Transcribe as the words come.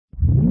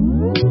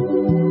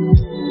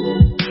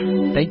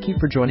Thank you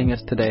for joining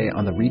us today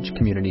on the Reach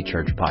Community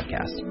Church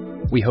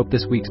podcast. We hope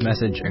this week's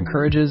message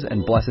encourages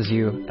and blesses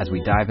you as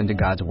we dive into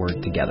God's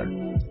Word together.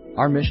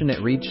 Our mission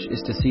at Reach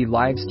is to see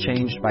lives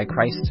changed by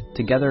Christ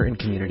together in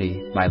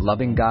community by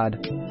loving God,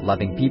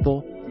 loving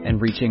people,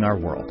 and reaching our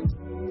world.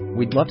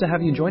 We'd love to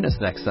have you join us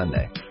next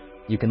Sunday.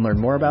 You can learn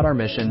more about our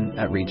mission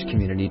at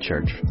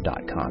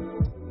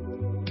reachcommunitychurch.com.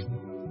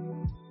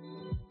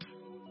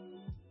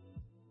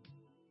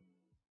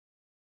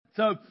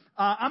 So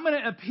I'm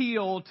going to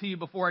appeal to you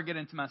before I get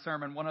into my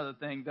sermon. One other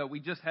thing, though, we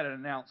just had an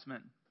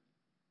announcement.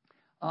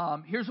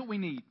 Here's what we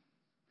need.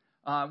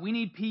 We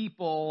need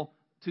people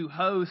to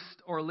host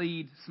or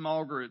lead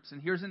small groups.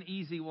 And here's an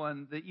easy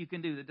one that you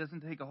can do that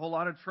doesn't take a whole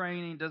lot of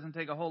training, doesn't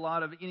take a whole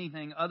lot of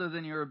anything other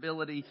than your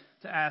ability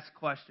to ask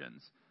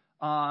questions.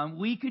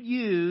 We could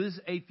use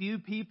a few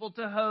people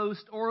to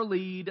host or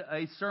lead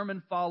a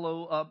sermon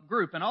follow-up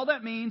group. And all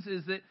that means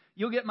is that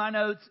you'll get my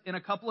notes in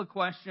a couple of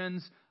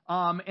questions,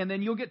 and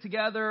then you'll get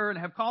together and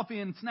have coffee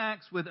and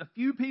snacks with a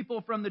few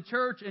people from the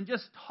church and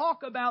just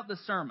talk about the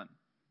sermon.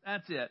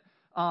 That's it.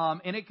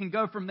 And it can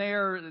go from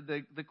there.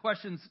 The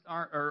questions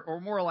are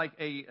more like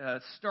a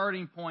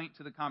starting point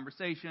to the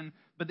conversation.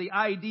 But the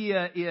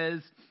idea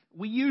is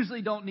we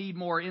usually don't need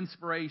more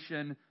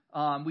inspiration.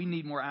 We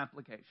need more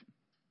application.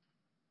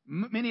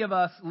 Many of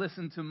us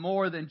listen to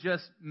more than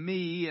just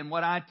me and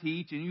what I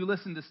teach, and you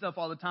listen to stuff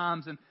all the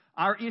time. And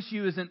our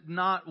issue isn't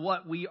not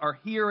what we are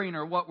hearing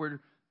or what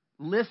we're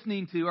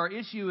listening to. Our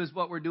issue is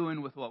what we're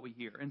doing with what we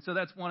hear. And so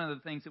that's one of the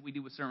things that we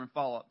do with sermon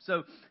follow-up.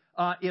 So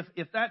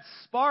if that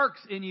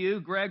sparks in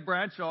you, Greg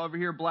Bradshaw over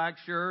here, black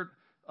shirt,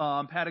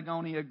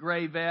 Patagonia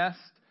gray vest,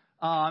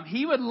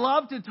 he would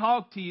love to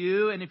talk to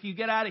you. And if you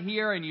get out of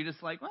here and you're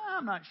just like, well,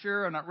 I'm not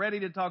sure, I'm not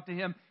ready to talk to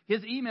him,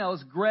 his email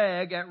is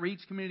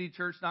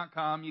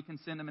greg@reachcommunitychurch.com. You can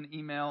send him an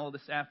email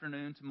this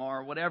afternoon,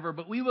 tomorrow, whatever.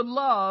 But we would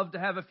love to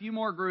have a few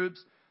more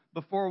groups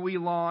before we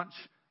launch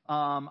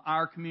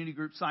our community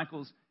group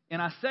cycles.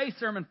 And I say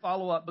sermon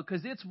follow-up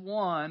because it's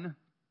one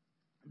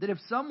that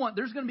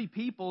there's going to be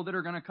people that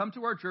are going to come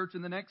to our church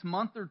in the next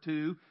month or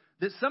two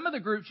that some of the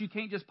groups you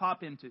can't just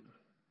pop into.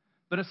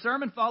 But a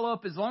sermon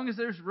follow-up, as long as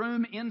there's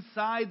room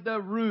inside the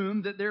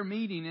room that they're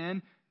meeting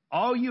in,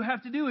 all you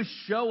have to do is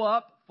show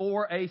up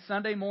for a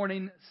Sunday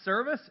morning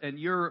service, and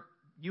you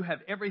have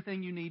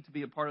everything you need to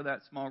be a part of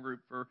that small group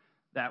for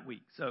that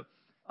week. So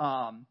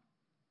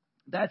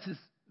that's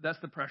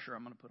the pressure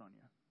I'm going to put on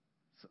you.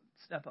 So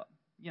step up.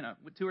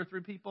 With 2 or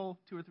 3 people,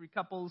 2 or 3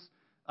 couples,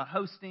 a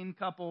hosting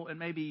couple, and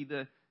maybe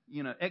the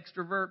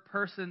extrovert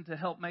person to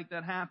help make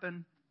that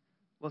happen.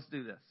 Let's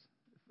do this.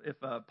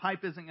 If a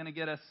pipe isn't going to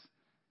get us,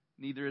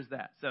 neither is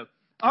that. So,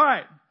 all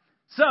right.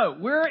 So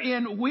we're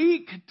in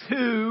week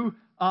 2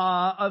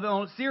 of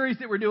a series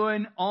that we're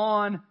doing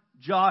on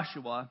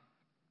Joshua,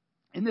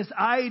 and this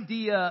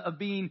idea of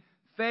being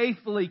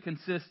faithfully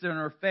consistent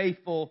or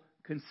faithful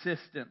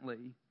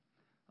consistently.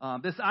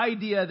 This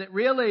idea that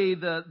really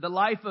the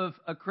life of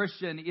a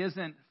Christian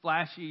isn't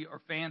flashy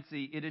or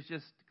fancy. It is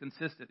just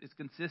consistent. It's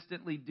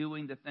consistently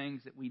doing the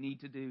things that we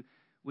need to do,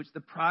 which the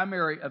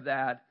primary of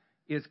that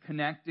is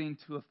connecting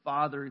to a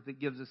Father that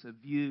gives us a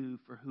view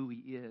for who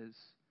He is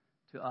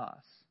to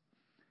us.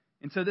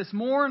 And so this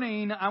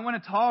morning, I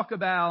want to talk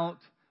about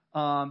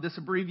this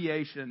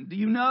abbreviation. Do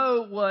you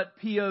know what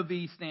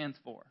POV stands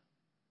for?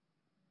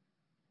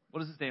 What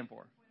does it stand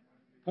for?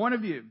 Point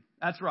of view.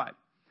 That's right.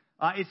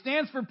 It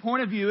stands for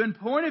point of view, and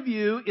point of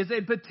view is a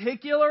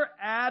particular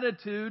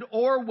attitude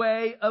or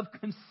way of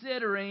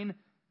considering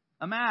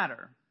a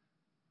matter.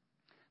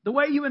 The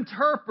way you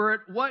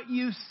interpret what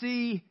you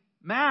see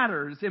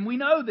matters, and we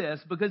know this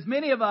because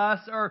many of us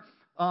are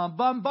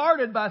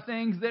bombarded by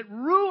things that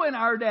ruin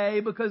our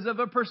day because of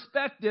a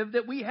perspective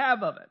that we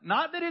have of it.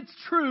 Not that it's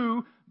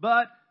true,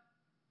 but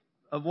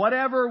of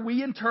whatever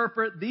we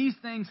interpret, these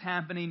things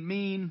happening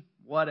mean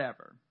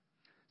whatever.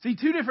 See,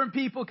 2 different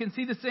people can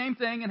see the same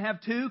thing and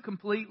have 2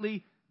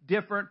 completely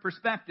different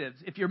perspectives.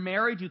 If you're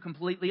married, you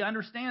completely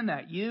understand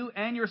that. You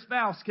and your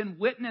spouse can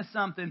witness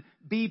something,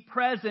 be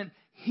present,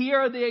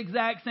 hear the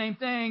exact same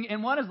thing,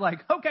 and one is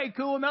like, okay,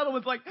 cool, and the other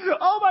one's like,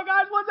 oh my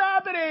gosh, what's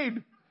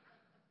happening?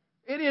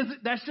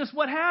 That's just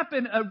what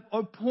happened.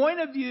 A point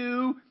of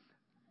view,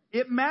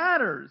 it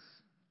matters.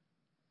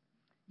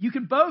 You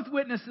can both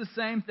witness the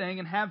same thing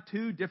and have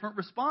 2 different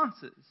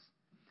responses.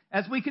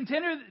 As we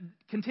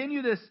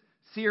continue this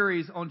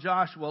series on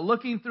Joshua,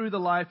 looking through the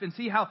life and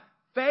see how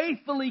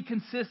faithfully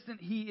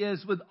consistent he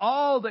is with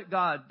all that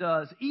God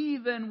does,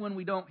 even when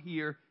we don't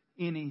hear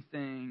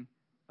anything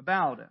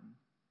about Him.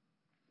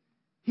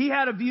 He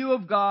had a view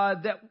of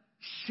God that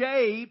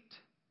shaped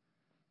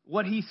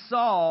what he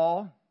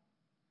saw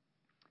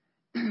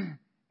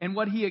and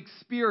what he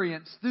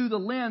experienced through the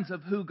lens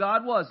of who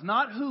God was,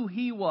 not who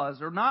he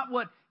was or not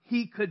what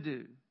he could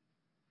do.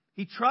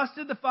 He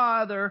trusted the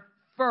Father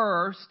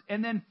first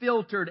and then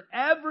filtered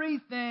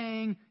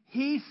everything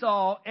he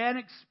saw and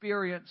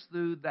experienced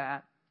through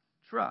that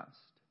trust.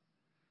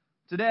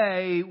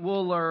 Today,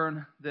 we'll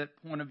learn that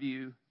point of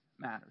view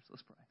matters.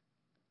 Let's pray.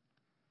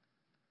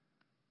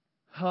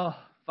 Oh,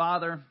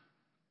 Father,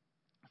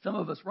 some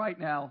of us right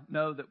now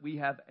know that we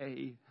have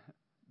a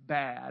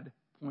bad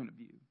point of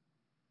view,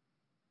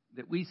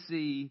 that we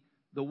see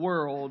the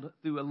world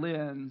through a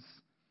lens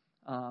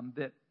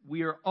that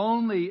we are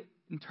only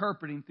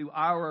interpreting through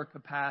our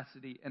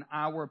capacity and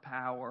our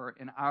power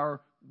and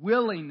our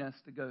willingness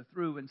to go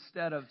through,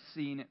 instead of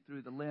seeing it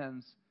through the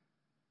lens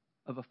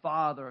of a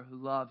Father who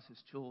loves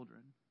His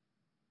children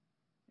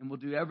and will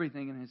do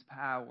everything in His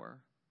power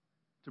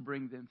to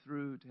bring them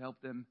through, to help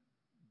them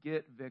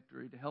get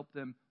victory, to help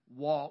them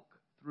walk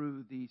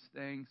through these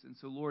things. And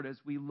so, Lord, as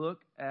we look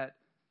at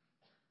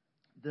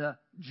the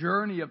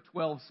journey of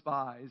 12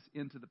 spies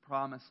into the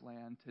promised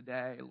land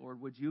today,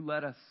 Lord, would you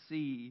let us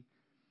see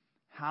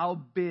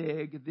how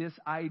big this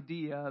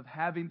idea of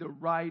having the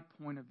right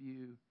point of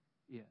view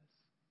is.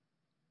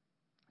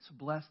 So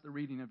bless the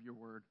reading of your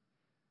word.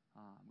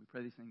 We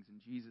pray these things in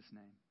Jesus'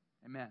 name.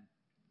 Amen.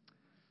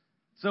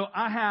 So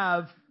I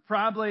have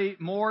probably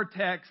more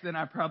text than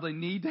I probably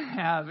need to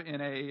have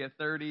in a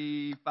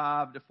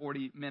 35 to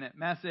 40 minute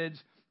message.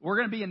 We're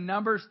going to be in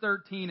Numbers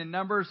 13 and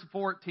Numbers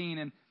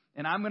 14,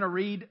 and I'm going to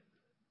read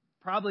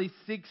probably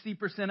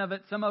 60% of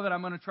it. Some of it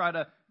I'm going to try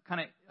to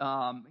kind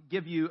of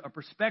give you a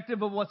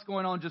perspective of what's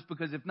going on, just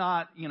because if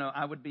not,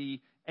 I would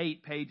be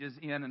 8 pages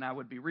in and I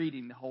would be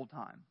reading the whole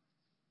time.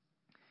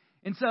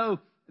 And so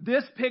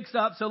this picks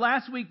up. So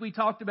last week we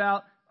talked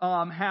about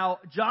how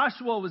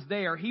Joshua was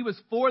there. He was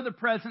for the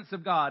presence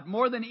of God.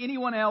 More than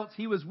anyone else,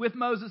 he was with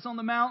Moses on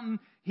the mountain.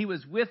 He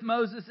was with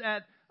Moses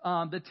at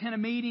the tent of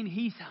meeting.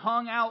 He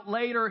hung out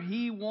later.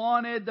 He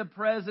wanted the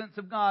presence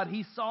of God.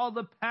 He saw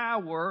the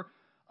power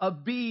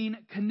of being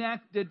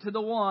connected to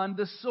the one,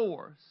 the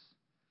source.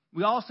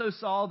 We also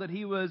saw that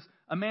he was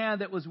a man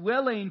that was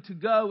willing to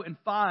go and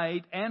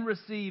fight and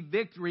receive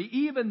victory,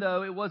 even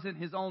though it wasn't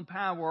his own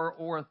power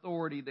or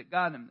authority that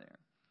got him there.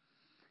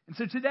 And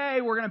so today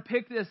we're going to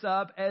pick this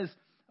up as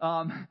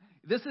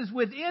this is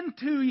within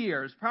 2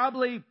 years,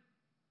 probably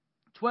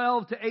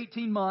 12 to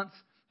 18 months.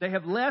 They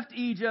have left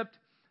Egypt.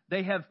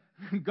 They have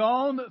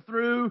gone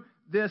through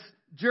this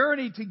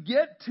journey to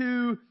get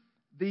to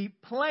the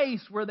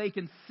place where they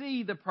can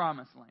see the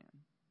promised land.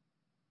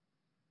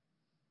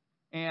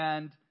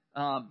 And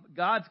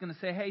God's going to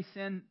say, hey,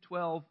 send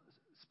 12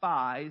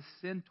 spies,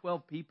 send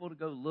 12 people to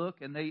go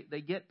look. And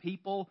they get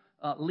people,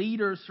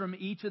 leaders from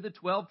each of the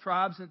 12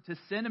 tribes, to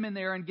send them in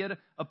there and get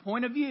a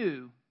point of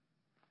view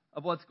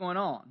of what's going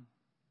on.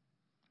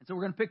 And so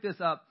we're going to pick this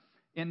up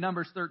in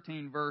Numbers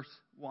 13, verse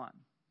 1.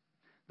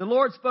 The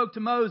Lord spoke to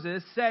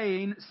Moses,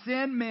 saying,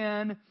 send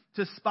men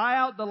to spy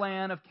out the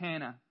land of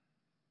Canaan,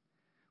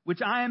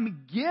 which I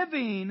am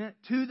giving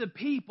to the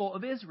people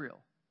of Israel.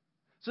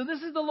 So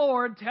this is the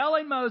Lord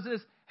telling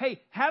Moses, hey,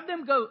 have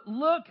them go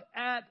look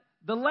at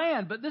the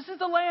land. But this is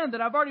the land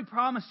that I've already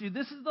promised you.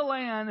 This is the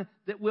land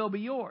that will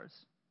be yours.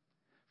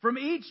 From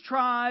each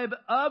tribe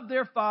of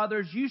their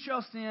fathers you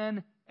shall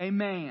send a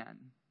man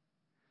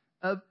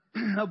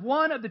of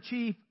one of the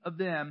chief of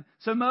them.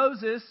 So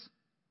Moses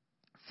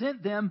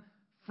sent them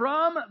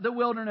from the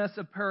wilderness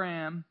of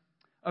Paran,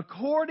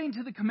 according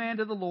to the command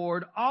of the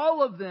Lord,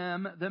 all of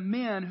them the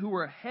men who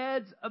were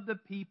heads of the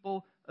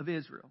people of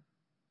Israel.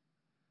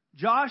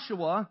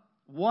 Joshua,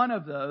 one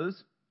of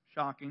those,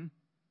 shocking,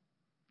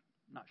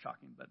 not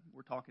shocking, but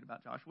we're talking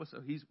about Joshua, so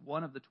he's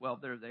one of the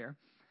 12 that are there.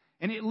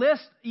 And it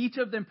lists each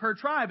of them per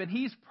tribe, and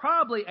he's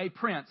probably a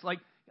prince. Like,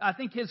 I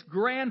think his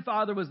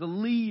grandfather was the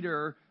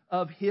leader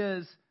of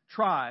his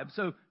tribe.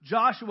 So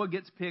Joshua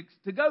gets picked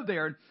to go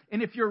there.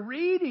 And if you're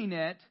reading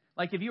it,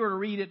 like if you were to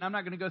read it, and I'm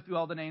not going to go through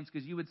all the names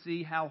because you would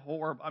see how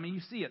horrible,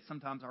 you see it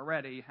sometimes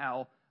already,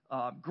 how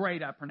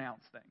great I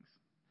pronounce things.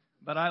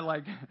 But I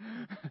like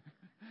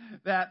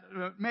that.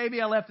 Maybe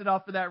I left it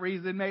off for that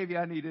reason. Maybe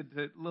I needed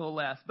a little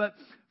less. But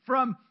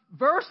from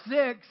verse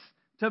 6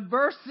 to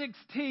verse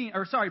 16,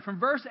 from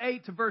verse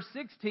 8 to verse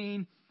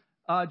 16,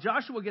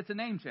 Joshua gets a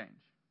name change,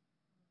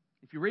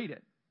 if you read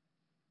it.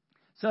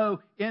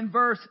 So in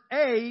verse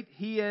 8,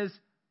 he is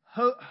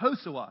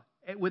Hosua,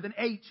 with an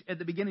H at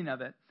the beginning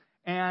of it.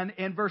 And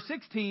in verse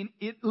 16,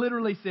 it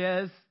literally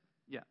says,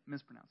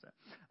 mispronounced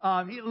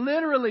that. It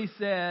literally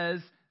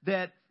says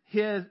that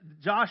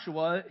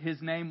Joshua,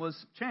 his name was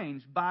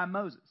changed by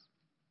Moses.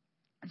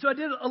 And so I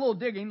did a little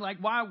digging, like,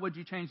 why would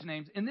you change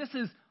names? And this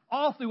is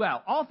all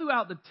throughout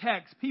the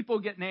text, people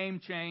get name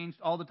changed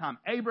all the time.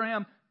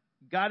 Abraham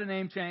got a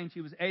name change.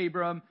 He was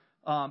Abram.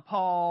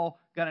 Paul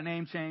got a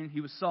name change.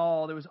 He was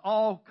Saul. There was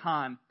all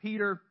kind.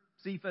 Peter,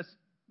 Cephas,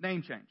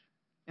 name change.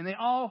 And they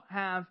all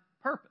have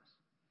purpose.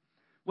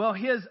 Well,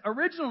 his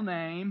original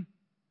name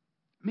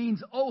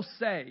means, oh,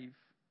 save,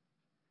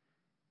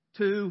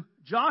 to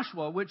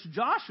Joshua, which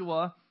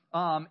Joshua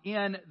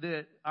in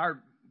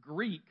our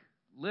Greek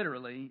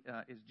literally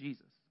is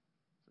Jesus.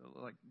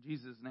 So like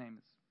Jesus' name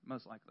is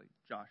most likely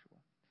Joshua.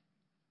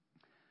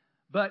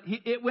 But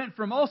it went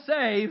from, oh,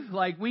 save,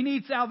 like we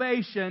need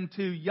salvation,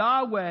 to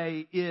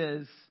Yahweh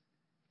is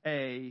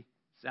a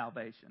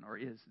salvation, or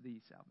is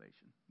the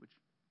salvation, which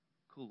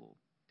cool little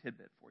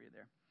tidbit for you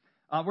there.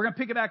 We're going to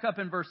pick it back up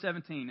in verse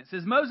 17. It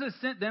says, Moses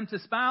sent them to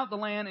spy out the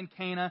land in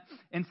Canaan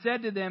and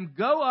said to them,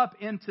 go up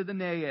into the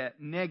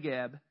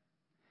Negeb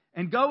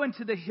and go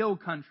into the hill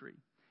country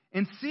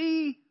and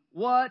see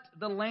what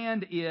the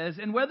land is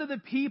and whether the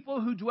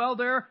people who dwell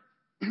there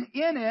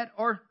in it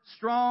are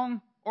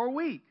strong or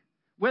weak,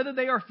 whether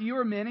they are few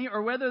or many,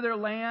 or whether their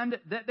land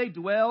that they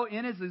dwell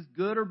in is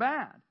good or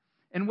bad,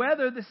 and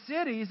whether the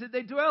cities that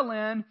they dwell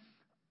in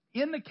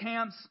the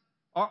camps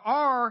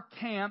are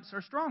camps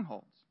or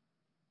strongholds.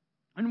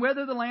 And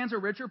whether the lands are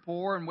rich or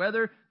poor, and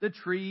whether there's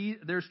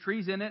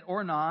trees in it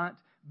or not,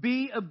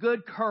 be of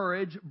good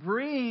courage,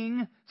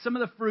 bring some of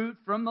the fruit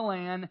from the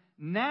land.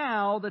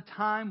 Now the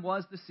time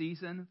was the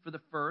season for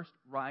the first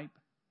ripe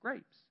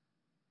grapes.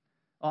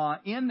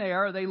 In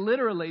there,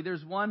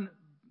 there's one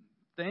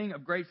thing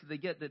of grapes that they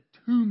get that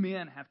 2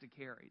 men have to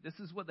carry. This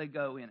is what they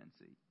go in and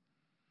see.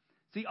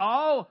 See,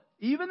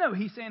 even though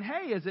he's saying,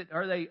 hey,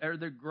 are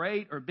they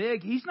great or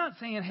big? He's not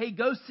saying, hey,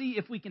 go see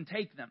if we can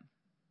take them.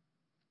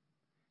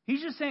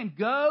 He's just saying,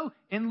 go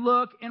and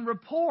look and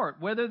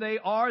report whether they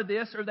are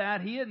this or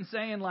that. He isn't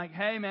saying like,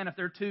 hey, man, if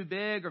they're too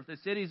big or if the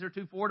cities are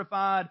too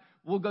fortified,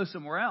 we'll go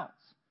somewhere else.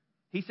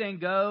 He's saying,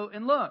 go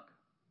and look.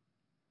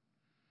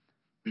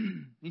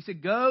 He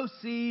said, go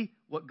see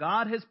what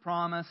God has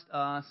promised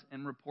us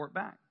and report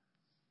back.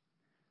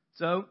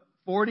 So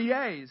 40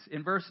 days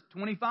in verse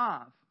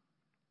 25.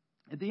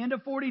 At the end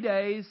of 40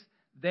 days,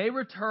 they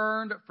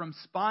returned from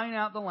spying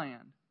out the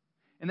land.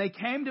 And they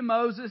came to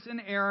Moses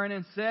and Aaron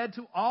and said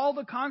to all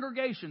the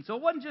congregation. So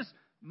it wasn't just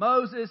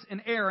Moses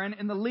and Aaron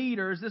and the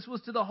leaders. This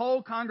was to the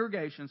whole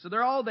congregation. So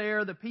they're all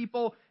there. The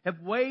people have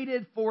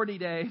waited 40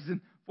 days. And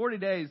 40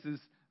 days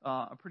is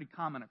a pretty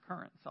common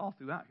occurrence all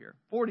throughout here.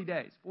 40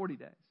 days.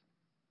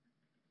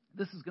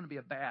 This is going to be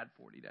a bad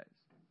 40 days.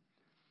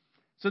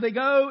 So they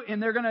go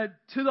and they're going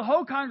to the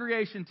whole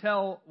congregation,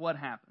 tell what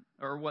happened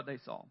or what they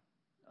saw.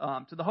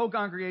 To the whole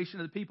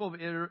congregation of the people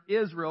of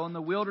Israel in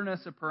the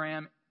wilderness of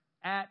Paran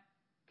at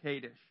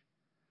Kadesh.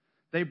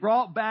 They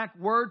brought back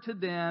word to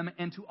them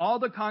and to all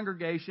the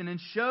congregation and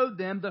showed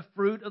them the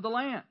fruit of the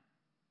land.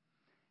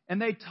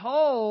 And they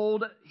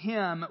told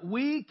him,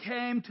 we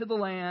came to the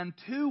land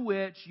to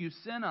which you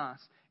sent us.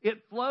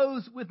 It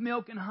flows with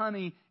milk and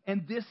honey,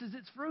 and this is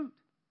its fruit.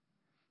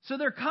 So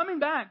they're coming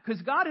back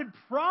because God had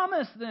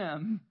promised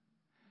them,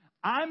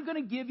 I'm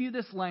going to give you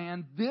this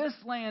land. This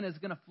land is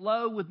going to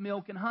flow with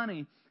milk and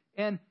honey.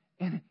 And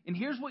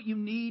here's what you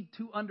need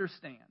to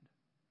understand.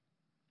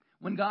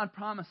 When God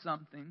promised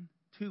something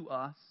to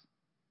us,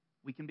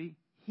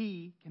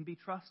 He can be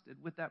trusted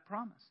with that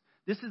promise.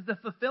 This is the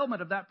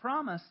fulfillment of that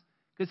promise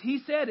because He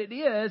said it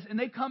is, and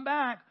they come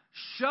back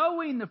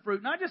showing the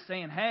fruit, not just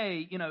saying,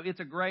 hey, it's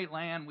a great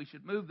land, we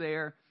should move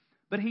there,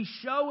 but He's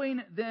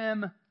showing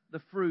them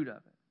the fruit of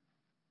it.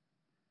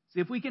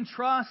 See, if we can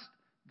trust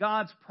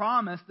God's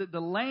promise that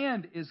the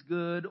land is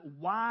good,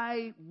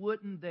 why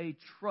wouldn't they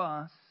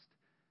trust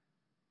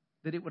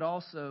that it would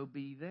also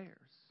be theirs,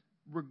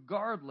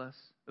 regardless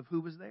of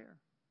who was there?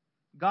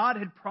 God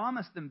had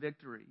promised them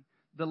victory.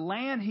 The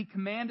land He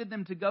commanded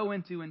them to go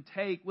into and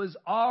take was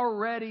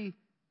already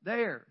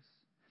theirs.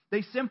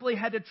 They simply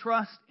had to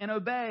trust and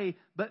obey,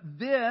 but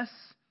this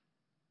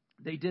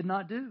they did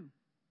not do.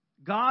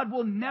 God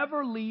will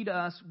never lead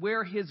us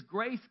where His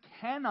grace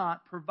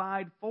cannot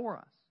provide for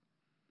us,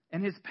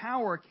 and His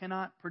power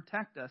cannot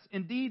protect us.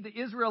 Indeed, the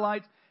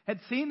Israelites had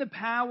seen the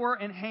power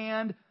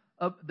and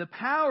the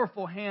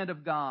powerful hand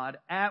of God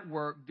at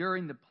work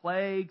during the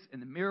plagues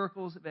and the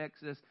miracles of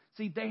Exodus.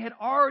 See, they had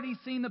already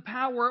seen the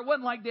power. It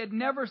wasn't like they had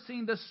never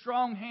seen the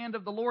strong hand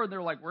of the Lord.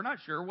 They're like, we're not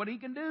sure what He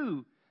can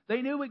do.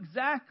 They knew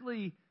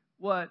exactly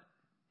what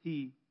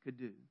He could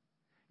do.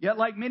 Yet,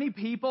 like many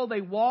people,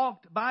 they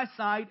walked by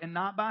sight and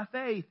not by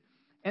faith.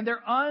 And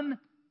their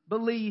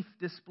unbelief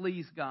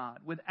displeased God.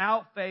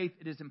 Without faith,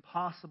 it is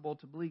impossible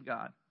to believe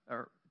God,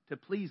 or to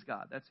please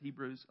God. That's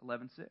Hebrews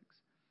 11:6.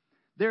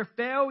 Their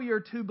failure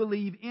to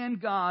believe in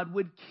God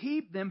would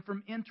keep them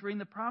from entering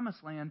the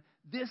promised land.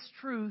 This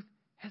truth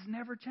has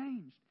never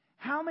changed.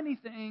 How many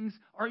things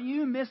are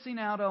you missing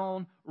out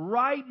on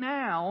right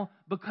now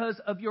because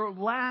of your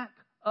lack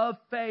of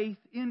faith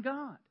in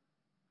God?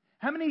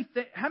 How many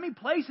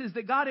places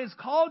that God has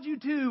called you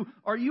to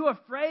are you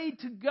afraid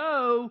to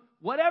go,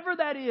 whatever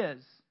that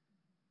is?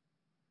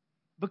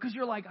 Because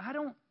you're like,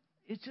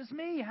 it's just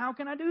me. How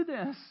can I do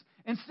this?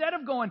 Instead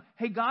of going,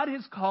 hey, God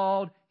has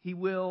called, He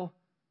will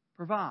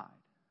provide.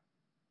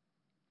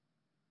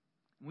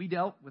 We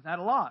dealt with that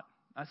a lot.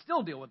 I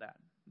still deal with that.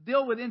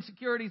 Deal with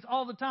insecurities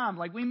all the time.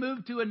 Like we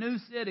moved to a new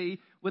city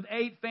with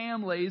 8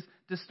 families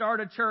to start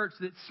a church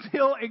that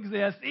still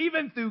exists,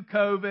 even through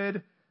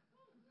COVID,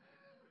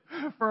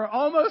 for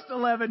almost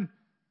 11,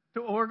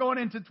 we're going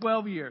into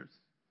 12 years.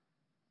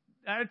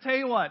 I tell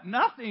you what,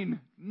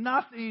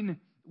 nothing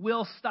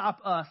will stop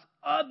us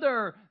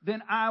other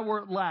than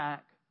our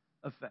lack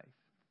of faith.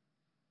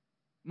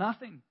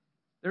 Nothing.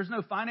 There's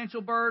no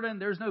financial burden.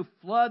 There's no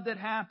flood that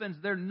happens.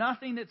 There's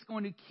nothing that's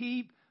going to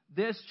keep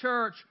this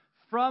church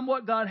from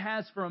what God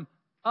has from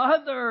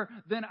other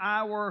than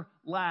our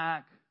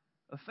lack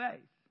of faith.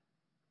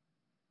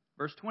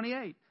 Verse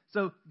 28.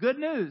 So good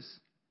news.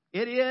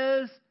 It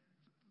is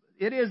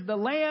the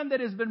land that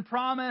has been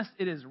promised.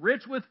 It is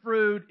rich with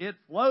fruit. It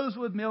flows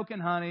with milk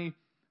and honey.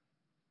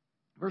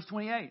 Verse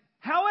 28.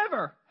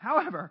 However,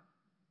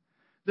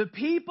 the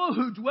people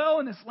who dwell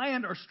in this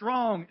land are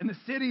strong, and the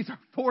cities are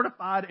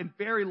fortified and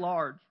very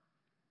large.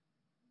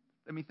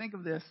 I mean, think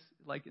of this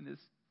like in this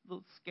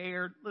little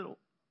scared little,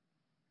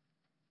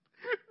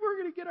 we're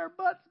going to get our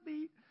butts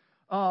beat.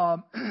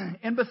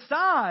 And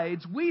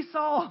besides, we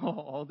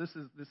saw, this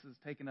is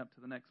taken up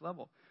to the next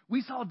level.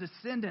 We saw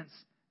descendants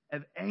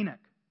of Anak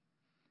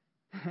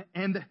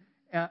and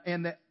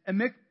the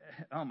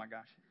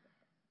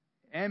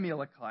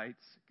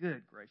Amalekites,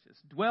 good gracious,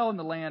 dwell in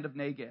the land of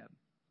Negev.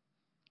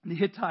 The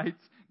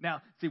Hittites.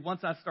 Now, see,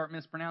 once I start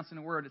mispronouncing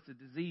a word, it's a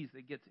disease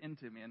that gets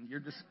into me, and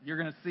you're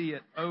going to see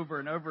it over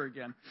and over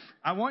again.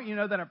 I want you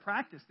to know that I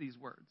practice these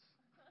words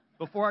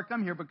before I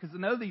come here because I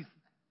know this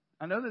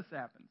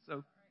happens.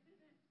 So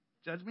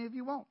judge me if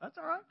you won't. That's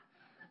all right.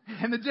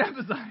 And the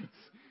Jebusites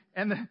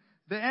and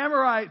the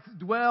Amorites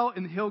dwell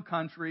in the hill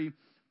country,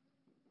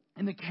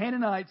 and the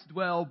Canaanites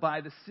dwell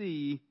by the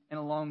sea and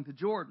along the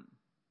Jordan.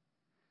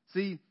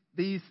 See,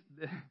 these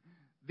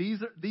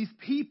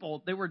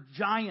people, they were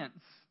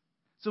giants.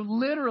 So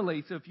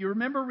literally, if you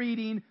remember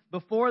reading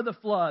before the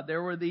flood,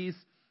 there were these,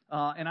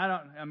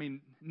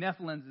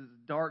 Nephilim is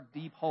a dark,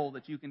 deep hole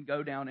that you can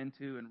go down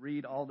into and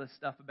read all this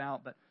stuff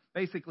about. But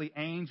basically,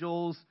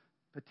 angels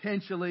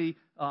potentially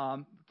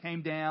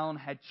came down,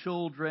 had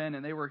children,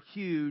 and they were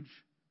huge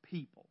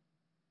people.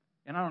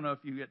 And I don't know if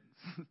you get,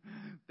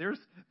 there's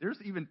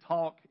even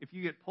talk, if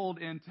you get pulled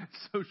into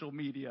social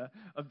media,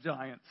 of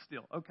giants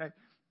still. Okay.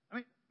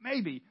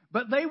 Maybe.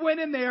 But they went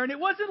in there, and it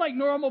wasn't like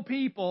normal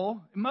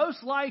people.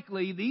 Most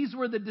likely, these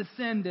were the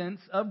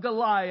descendants of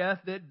Goliath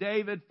that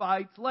David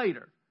fights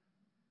later.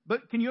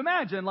 But can you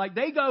imagine? Like,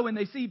 they go and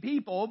they see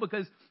people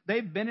because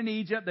they've been in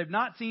Egypt. They've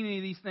not seen any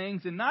of these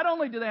things. And not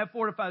only do they have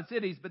fortified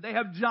cities, but they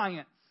have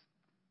giants.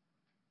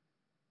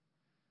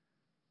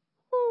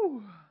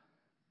 Whew.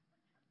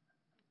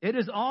 It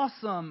is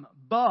awesome,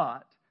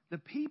 but the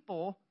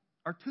people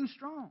are too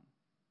strong.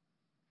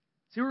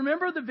 See,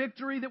 remember the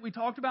victory that we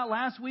talked about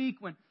last week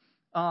when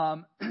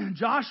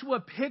Joshua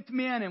picked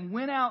men and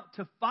went out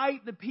to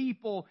fight the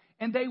people,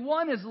 and they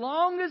won as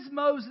long as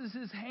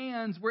Moses'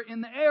 hands were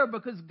in the air,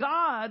 because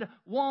God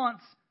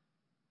wants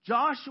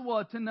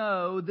Joshua to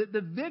know that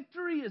the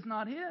victory is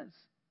not his.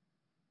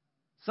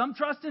 Some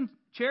trust in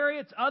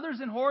chariots, others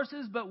in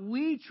horses, but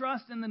we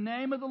trust in the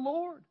name of the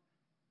Lord.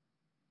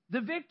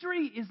 The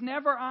victory is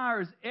never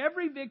ours.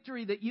 Every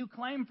victory that you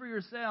claim for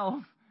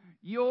yourself,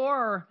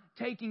 you're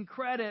taking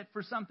credit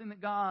for something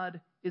that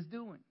God is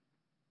doing.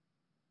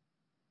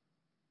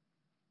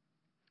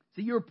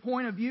 See, your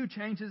point of view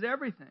changes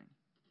everything.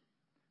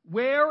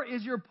 Where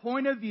is your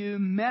point of view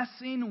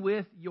messing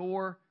with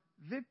your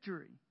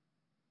victory?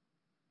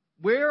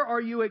 Where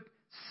are you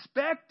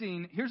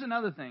expecting? Here's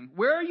another thing.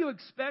 Where are you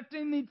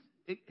expecting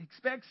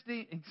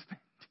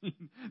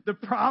the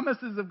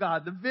promises of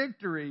God, the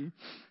victory,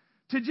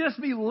 to just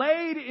be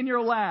laid in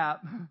your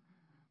lap?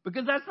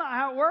 Because that's not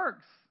how it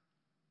works.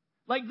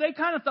 Like, they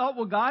kind of thought,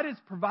 well, God has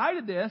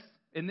provided this,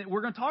 and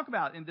we're going to talk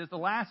about it in the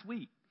last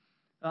week.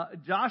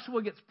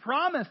 Joshua gets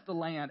promised the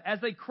land as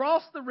they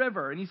cross the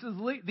river, and he says,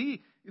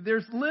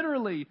 there's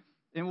literally,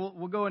 and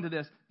we'll go into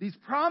this, these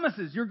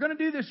promises, you're going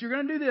to do this, you're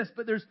going to do this,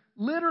 but there's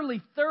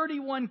literally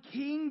 31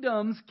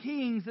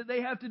 kings that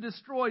they have to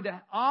destroy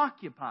to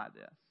occupy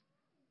this.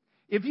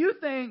 If you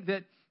think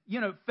that,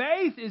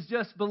 faith is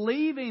just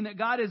believing that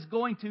God is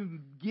going to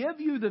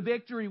give you the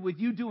victory with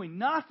you doing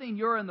nothing,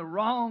 you're in the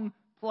wrong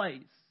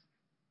place.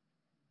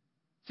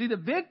 See, the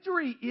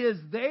victory is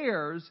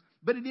theirs,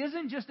 but it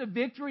isn't just a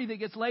victory that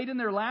gets laid in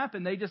their lap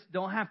and they just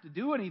don't have to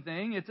do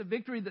anything. It's a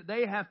victory that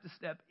they have to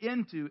step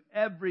into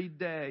every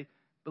day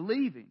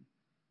believing.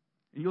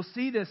 And you'll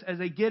see this as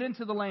they get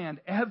into the land,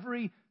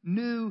 every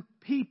new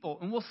people.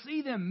 And we'll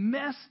see them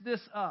mess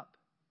this up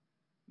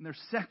in their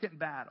second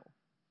battle.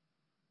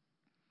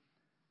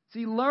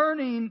 See,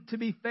 learning to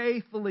be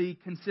faithfully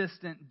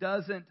consistent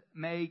doesn't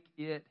make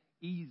it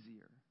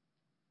easier.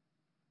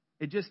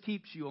 It just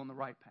keeps you on the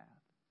right path.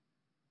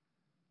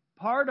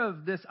 Part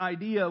of this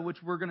idea,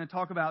 which we're going to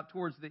talk about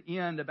towards the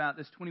end, about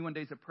this 21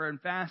 days of prayer and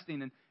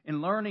fasting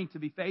and learning to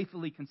be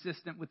faithfully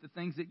consistent with the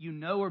things that you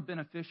know are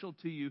beneficial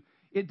to you,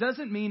 it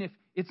doesn't mean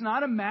it's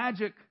not a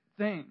magic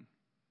thing.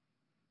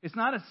 It's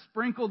not a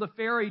sprinkle the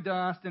fairy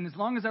dust, and as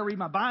long as I read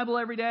my Bible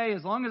every day,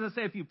 as long as I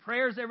say a few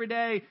prayers every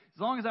day, as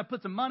long as I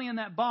put some money in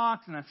that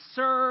box and I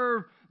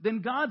serve,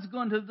 then God's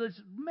going to just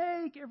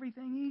make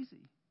everything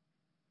easy.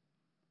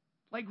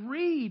 Like,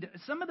 read.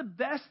 Some of the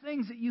best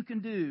things that you can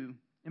do,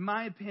 in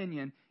my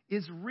opinion,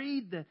 is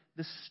read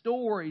the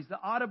stories,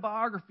 the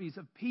autobiographies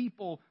of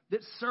people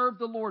that served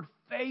the Lord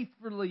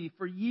faithfully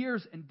for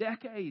years and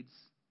decades.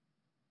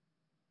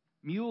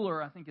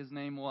 Mueller, I think his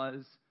name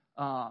was,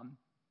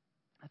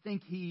 I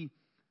think he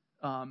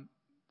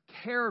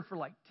cared for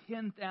like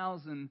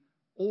 10,000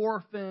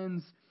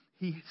 orphans.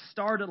 He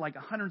started like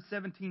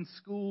 117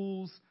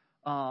 schools.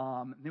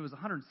 There was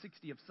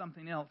 160 of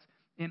something else.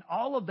 And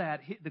all of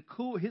that,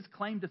 his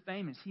claim to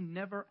fame is he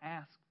never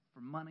asked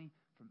for money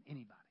from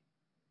anybody.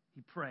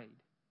 He prayed.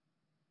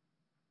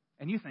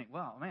 And you think,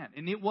 well, man.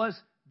 And it was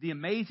the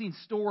amazing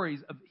stories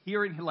of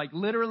hearing, like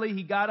literally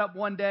he got up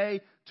one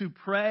day to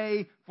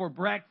pray for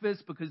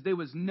breakfast because there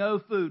was no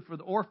food for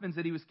the orphans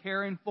that he was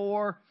caring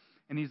for.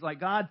 And he's like,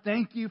 God,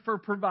 thank you for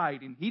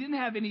providing. He didn't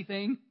have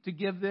anything to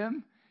give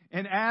them.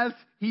 And as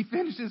he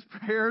finishes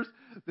prayers,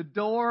 the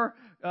door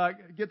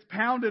gets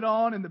pounded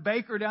on, and the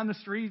baker down the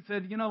street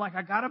said,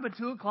 I got up at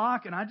 2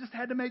 o'clock, and I just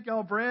had to make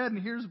y'all bread,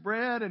 and here's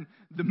bread. And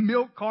the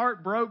milk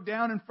cart broke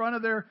down in front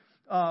of their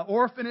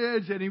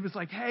orphanage, and he was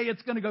like, hey,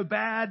 it's going to go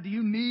bad. Do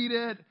you need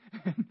it?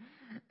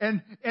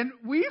 And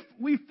we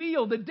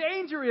feel, the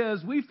danger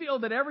is we feel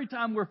that every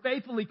time we're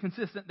faithfully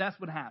consistent, that's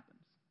what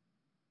happens,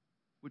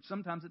 which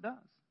sometimes it does.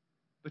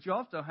 But you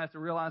also have to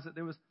realize that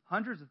there was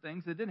hundreds of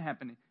things that didn't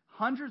happen.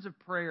 Hundreds of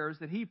prayers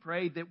that he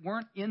prayed that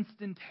weren't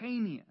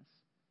instantaneous.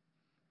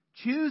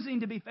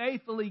 Choosing to be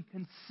faithfully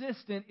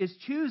consistent is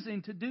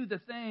choosing to do the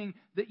thing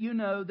that you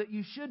know that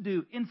you should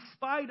do, in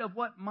spite of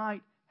what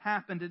might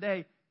happen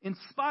today, in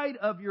spite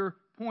of your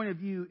point of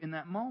view in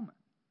that moment.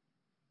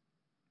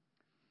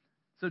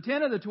 So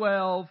 10 of the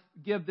 12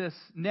 give this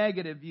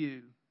negative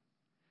view.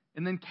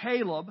 And then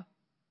Caleb,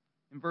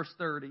 in verse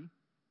 30,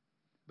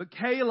 but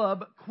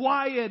Caleb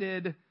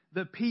quieted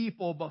the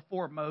people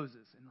before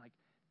Moses. And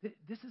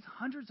this is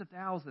hundreds of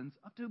thousands,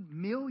 up to 1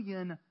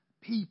 million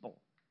people.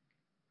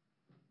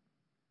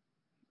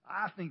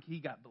 I think he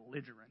got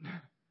belligerent.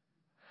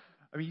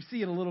 I mean, you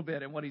see it a little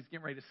bit in what he's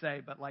getting ready to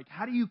say, but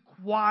how do you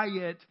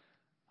quiet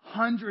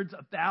hundreds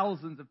of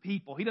thousands of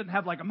people? He doesn't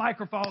have a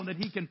microphone that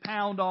he can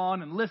pound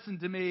on and listen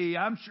to me.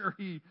 I'm sure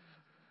he's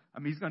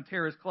going to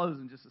tear his clothes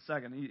in just a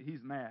second.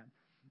 He's mad.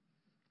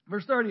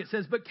 Verse 30, it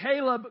says, but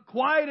Caleb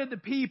quieted the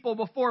people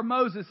before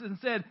Moses and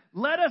said,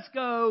 let us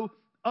go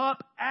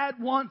up at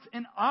once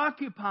and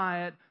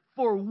occupy it,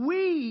 for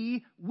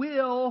we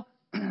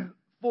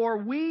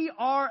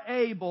are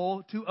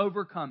able to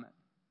overcome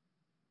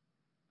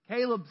it.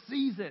 Caleb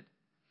sees it.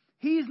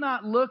 He's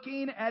not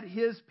looking at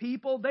his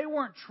people. They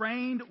weren't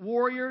trained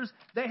warriors.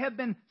 They have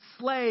been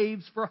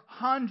slaves for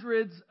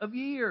hundreds of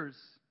years.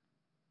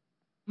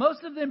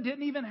 Most of them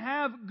didn't even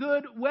have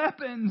good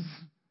weapons.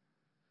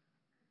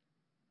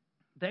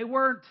 They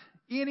weren't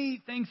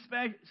anything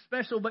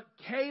special, but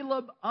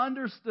Caleb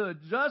understood,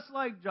 just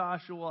like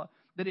Joshua,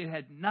 that it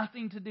had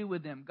nothing to do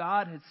with them.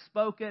 God had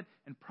spoken it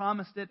and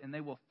promised it, and they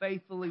will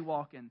faithfully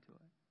walk into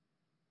it.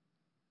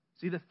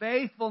 See, the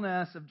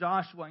faithfulness of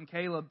Joshua and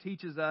Caleb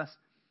teaches us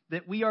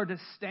that we are to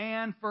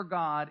stand for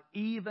God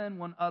even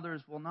when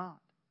others will not.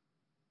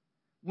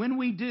 When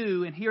we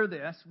do, and hear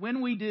this,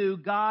 when we do,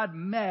 God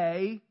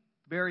may,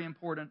 very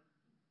important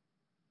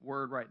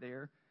word right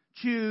there,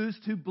 choose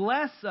to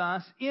bless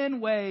us in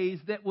ways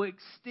that will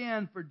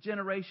extend for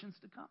generations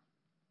to come.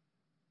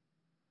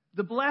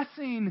 The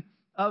blessing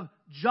of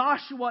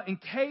Joshua and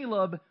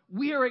Caleb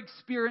we are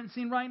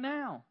experiencing right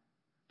now.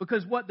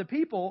 Because what the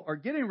people are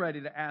getting ready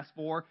to ask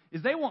for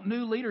is they want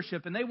new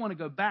leadership and they want to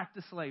go back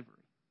to slavery.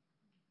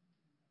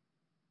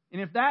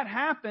 And if that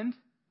happened,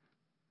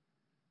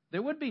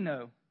 there would be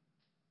no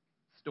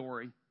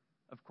story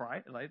of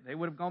Christ. They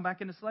would have gone back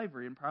into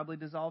slavery and probably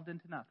dissolved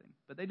into nothing.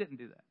 But they didn't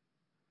do that.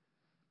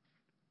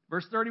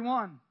 Verse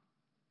 31,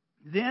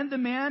 then the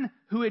men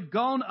who had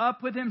gone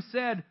up with him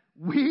said,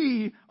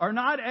 we are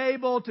not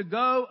able to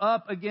go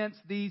up against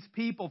these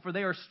people, for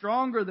they are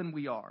stronger than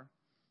we are.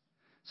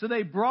 So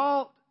they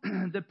brought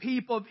the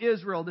people of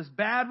Israel this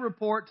bad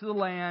report to the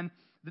land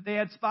that they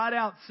had spied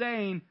out,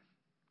 saying,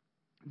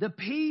 the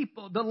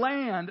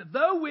land,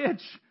 though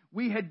which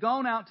we had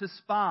gone out to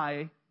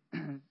spy,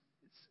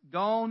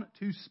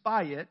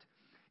 it,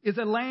 is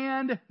a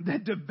land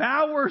that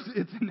devours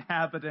its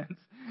inhabitants.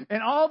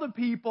 And all the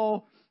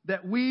people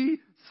that we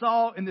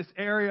saw in this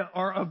area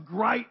are of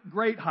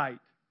great height.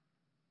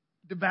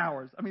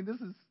 Devours. I mean, this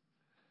is,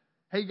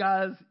 hey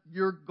guys,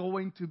 you're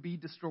going to be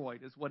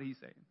destroyed, is what he's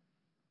saying.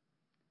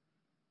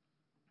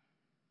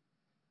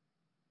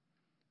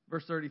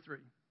 Verse 33.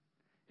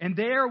 And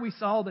there we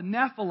saw the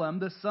Nephilim,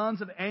 the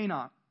sons of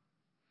Anak,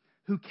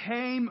 who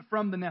came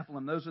from the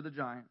Nephilim. Those are the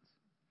giants.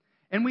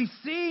 And we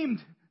seemed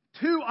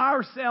to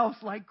ourselves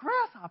like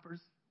grasshoppers.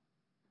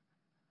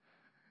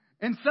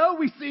 And so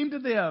we seemed to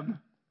them.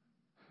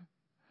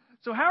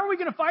 So how are we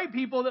going to fight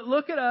people that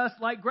look at us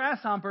like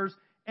grasshoppers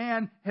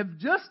and have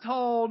just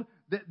told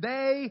that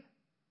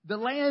the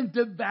land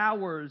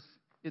devours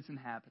its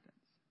inhabitants?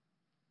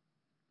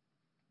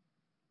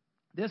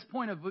 This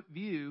point of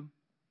view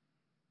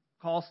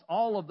cost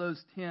all of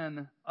those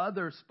 10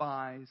 other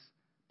spies,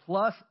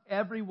 plus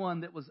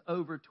everyone that was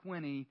over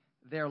 20,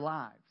 their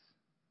lives.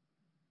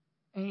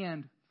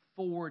 And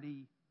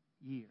 40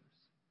 years.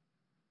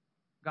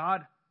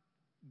 God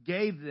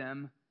gave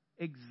them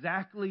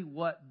exactly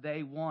what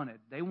they wanted.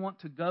 They want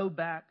to go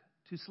back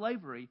to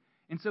slavery.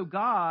 And so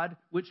God,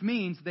 which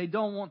means they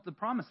don't want the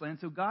promised land,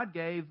 so God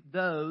gave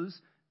those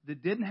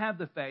that didn't have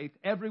the faith,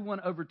 everyone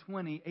over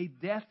 20, a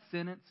death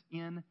sentence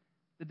in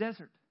the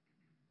desert.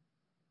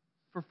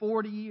 for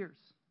 40 years.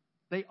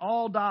 They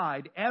all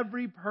died.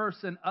 Every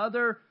person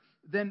other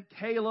than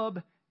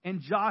Caleb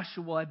and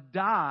Joshua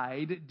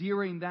died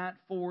during that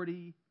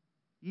 40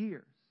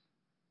 years.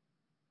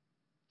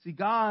 See,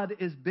 God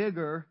is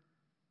bigger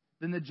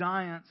than the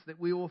giants that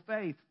we will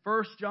face.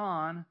 1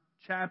 John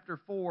chapter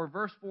 4,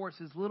 verse 4, it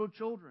says, little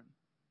children,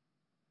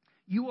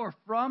 you are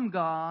from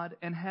God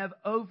and have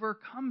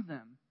overcome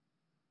them.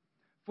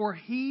 For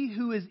he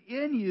who is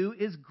in you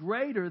is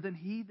greater than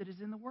he that is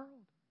in the world.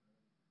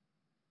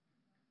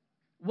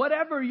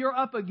 Whatever you're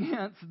up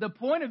against, the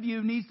point of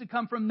view needs to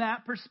come from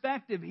that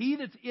perspective. He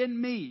that's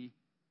in me,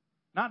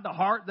 not the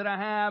heart that I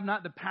have,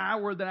 not the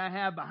power that I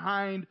have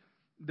behind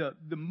the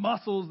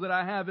muscles that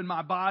I have in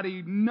my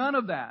body, none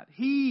of that.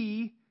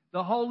 He,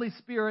 the Holy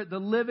Spirit, the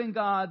living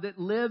God that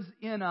lives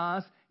in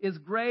us, is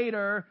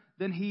greater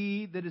than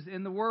he that is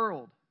in the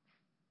world.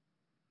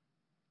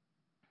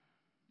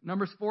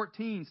 Numbers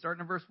 14,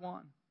 starting in verse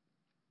 1.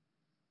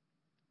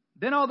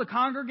 Then all the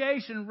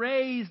congregation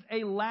raised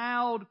a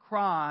loud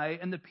cry,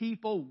 and the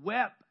people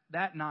wept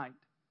that night.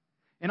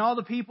 And all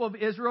the people of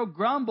Israel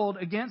grumbled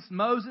against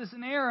Moses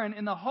and Aaron,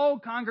 and the whole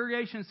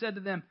congregation said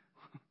to them,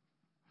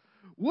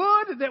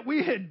 would that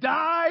we had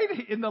died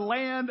in the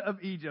land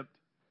of Egypt,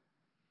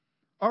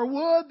 or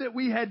would that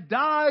we had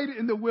died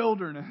in the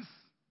wilderness.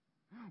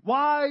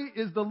 Why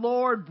is the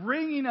Lord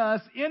bringing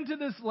us into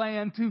this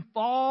land to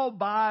fall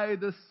by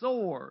the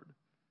sword?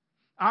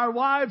 Our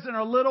wives and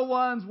our little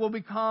ones will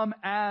become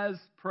as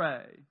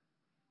prey.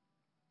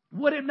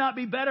 Would it not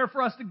be better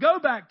for us to go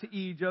back to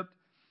Egypt?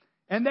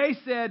 And they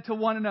said to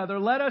one another,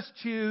 let us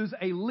choose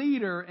a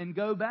leader and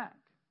go back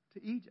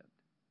to Egypt.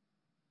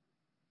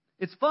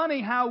 It's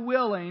funny how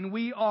willing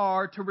we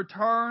are to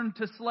return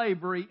to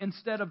slavery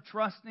instead of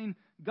trusting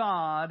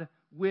God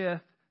with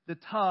the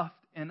tough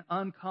and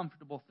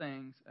uncomfortable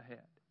things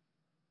ahead.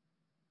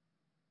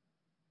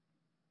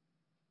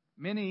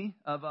 Many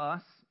of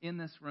us in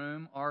this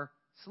room are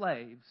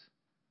slaves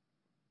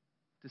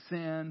to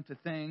sin, to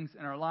things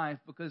in our life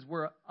because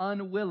we're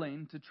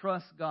unwilling to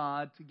trust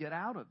God to get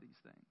out of these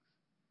things.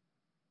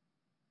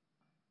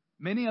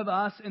 Many of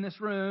us in this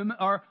room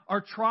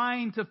are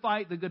trying to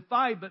fight the good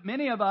fight, but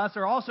many of us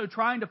are also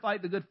trying to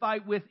fight the good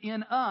fight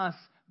within us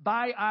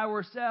by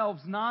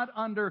ourselves, not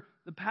under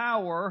the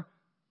power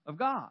of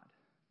God.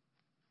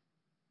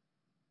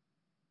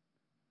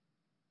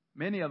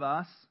 Many of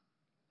us,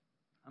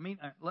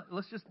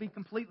 let's just be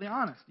completely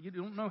honest. You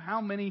don't know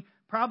how many,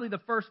 probably the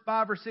first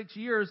 5 or 6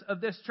 years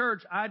of this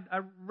church, I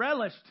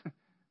relished,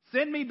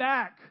 send me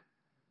back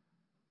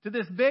to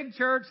this big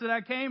church that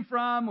I came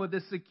from with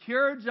this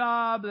secure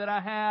job that I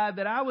had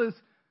that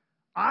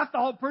I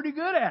thought pretty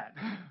good at.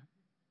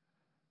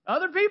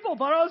 Other people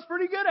thought I was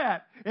pretty good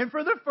at. And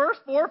for the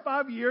first 4 or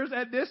 5 years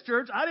at this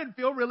church, I didn't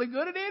feel really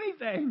good at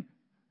anything.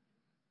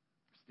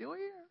 Still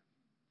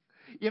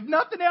here. If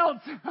nothing else,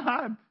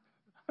 I'm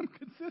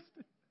consistent.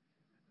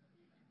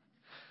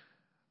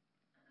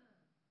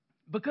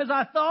 Because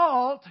I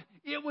thought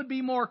it would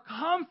be more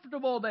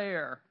comfortable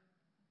there.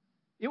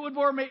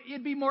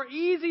 It'd be more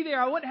easy there.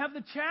 I wouldn't have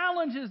the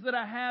challenges that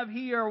I have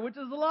here, which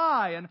is a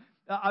lie. And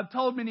I've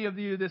told many of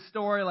you this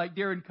story, like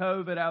during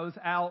COVID, I was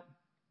out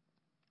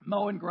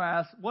mowing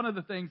grass. One of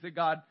the things that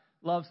God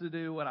loves to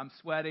do when I'm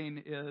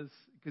sweating is,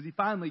 because he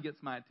finally gets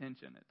my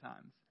attention at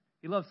times,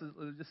 he loves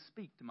to just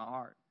speak to my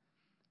heart.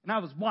 And I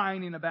was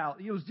whining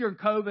about, it was during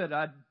COVID,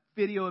 I'd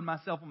videoing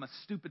myself on my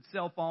stupid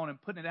cell phone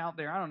and putting it out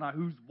there. I don't know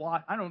who's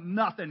what. I don't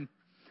know nothing.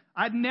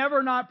 I'd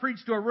never not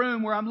preached to a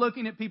room where I'm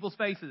looking at people's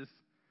faces.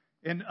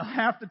 And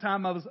half the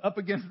time I was up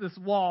against this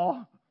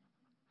wall.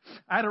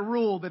 I had a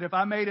rule that if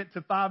I made it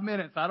to 5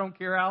 minutes, I don't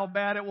care how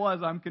bad it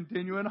was, I'm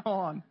continuing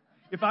on.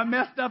 If I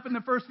messed up in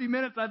the first few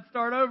minutes, I'd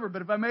start over.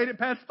 But if I made it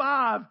past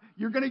 5,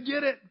 you're going to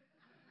get it.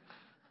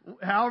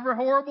 However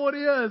horrible it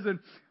is. And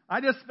I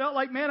just felt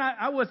like, man,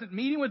 I wasn't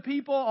meeting with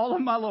people. All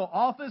of my little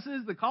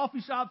offices, the coffee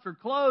shops are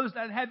closed.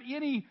 I didn't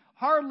have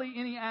hardly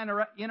any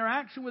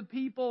interaction with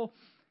people.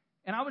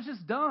 And I was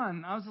just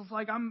done. I was just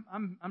like, I'm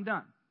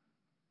done.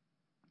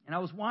 And I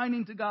was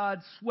whining to God,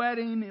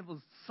 sweating. It was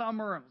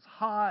summer. It was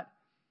hot.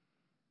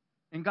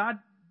 And God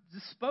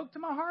just spoke to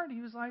my heart.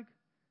 He was like,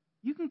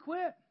 you can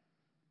quit.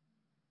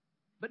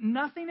 But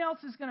nothing else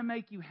is going to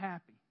make you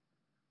happy.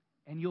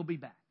 And you'll be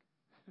back.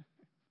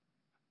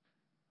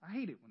 I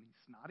hate it when he's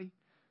snotty.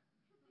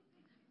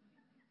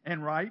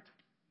 And right.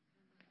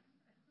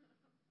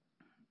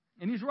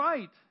 And he's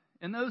right.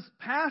 And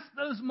past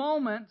those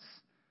moments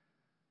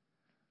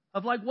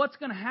of like what's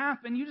going to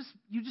happen, you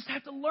just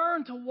have to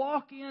learn to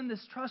walk in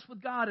this trust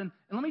with God. And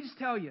let me just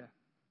tell you,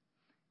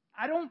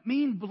 I don't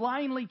mean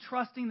blindly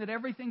trusting that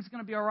everything's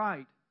going to be all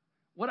right.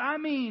 What I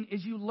mean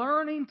is you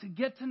learning to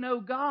get to know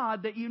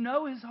God, that you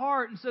know His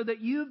heart, and so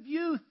that you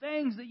view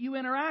things that you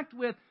interact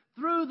with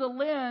through the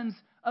lens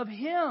of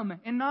Him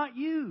and not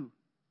you.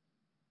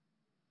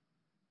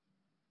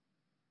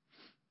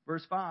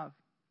 Verse 5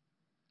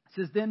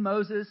 says, Then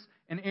Moses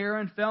and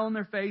Aaron fell on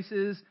their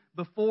faces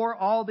before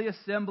all the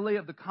assembly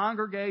of the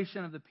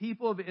congregation of the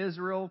people of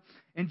Israel,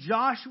 and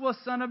Joshua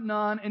son of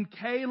Nun and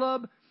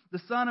Caleb the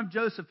son of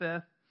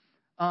Josepheth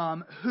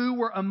who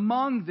were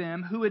among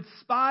them, who had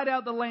spied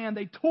out the land,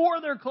 they tore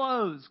their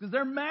clothes because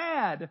they're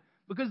mad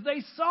because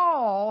they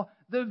saw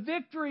the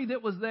victory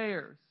that was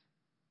theirs.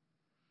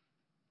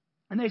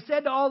 And they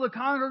said to all the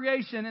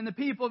congregation and the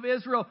people of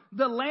Israel,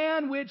 the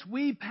land which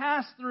we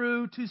passed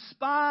through to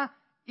spy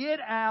it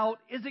out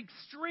is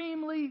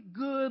extremely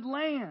good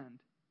land.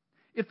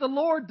 If the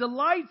Lord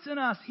delights in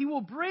us, He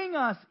will bring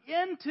us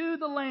into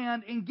the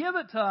land and give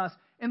it to us,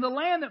 in the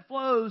land that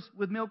flows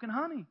with milk and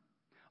honey.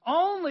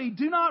 Only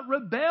do not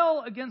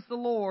rebel against the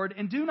Lord,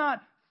 and do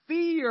not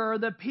fear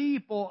the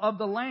people of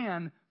the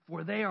land,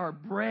 for they are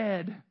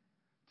bread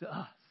to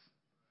us.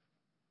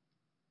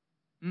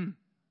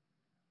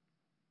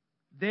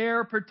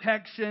 Their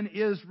protection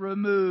is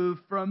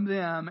removed from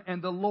them,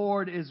 and the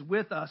Lord is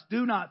with us.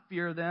 Do not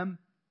fear them.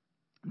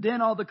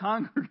 Then all the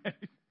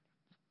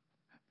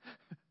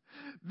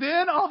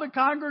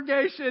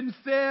congregation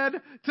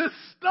said to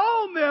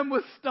stone them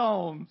with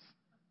stones.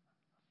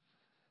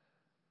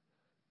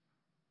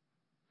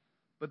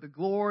 But the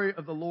glory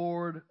of the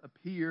Lord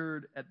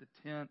appeared at the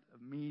tent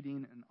of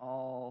meeting to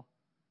all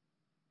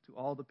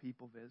the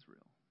people of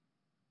Israel.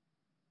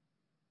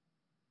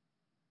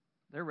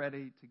 They're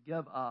ready to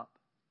give up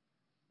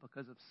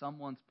because of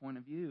someone's point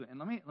of view. And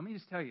let me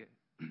just tell you,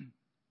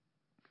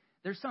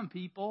 there's some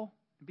people,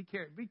 be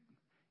careful.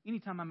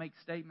 Anytime I make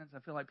statements, I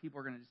feel like people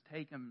are going to just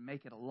take them and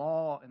make it a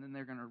law, and then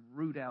they're going to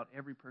root out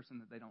every person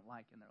that they don't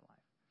like in their life.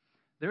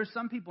 There are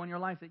some people in your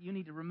life that you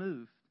need to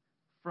remove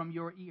from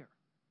your ear.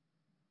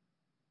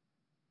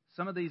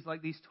 Some of these,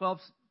 like these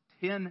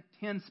 10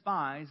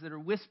 spies that are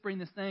whispering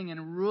this thing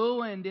and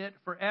ruined it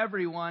for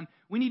everyone.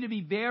 We need to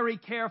be very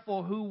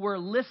careful who we're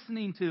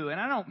listening to.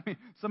 And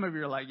some of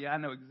you are like, yeah, I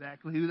know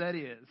exactly who that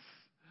is.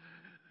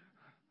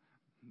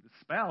 The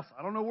spouse,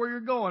 I don't know where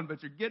you're going,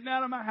 but you're getting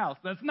out of my house.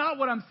 That's not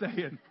what I'm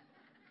saying.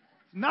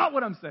 It's not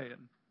what I'm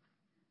saying.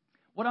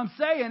 What I'm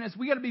saying is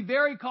we got to be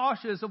very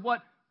cautious of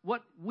what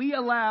we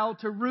allow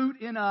to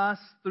root in us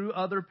through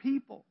other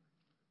people.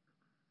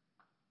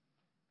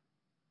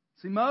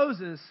 See,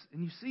 Moses,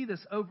 and you see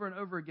this over and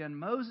over again,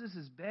 Moses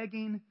is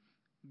begging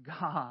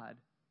God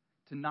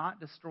to not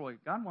destroy.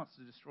 God wants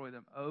to destroy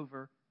them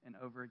over and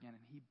over again. And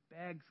he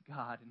begs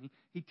God, and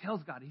he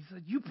tells God, he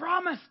said, you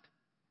promised,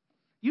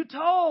 you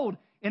told,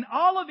 and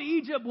all of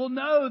Egypt will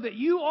know that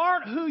you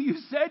aren't who you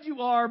said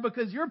you are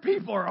because your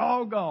people are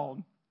all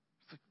gone.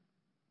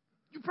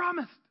 You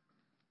promised.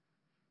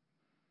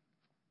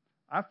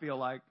 I feel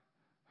like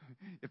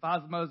if I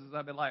was Moses,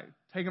 I'd be like,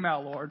 take them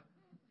out, Lord.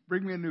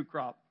 Bring me a new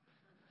crop.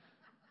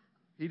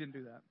 He didn't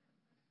do that.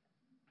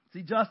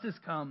 See, justice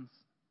comes.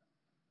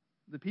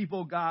 The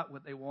people got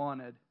what they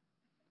wanted.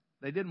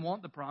 They didn't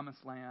want the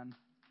promised land,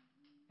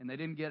 and they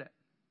didn't get it.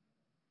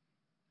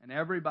 And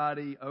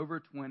everybody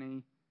over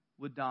 20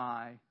 would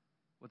die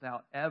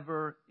without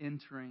ever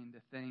entering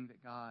the thing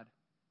that God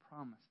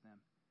promised them.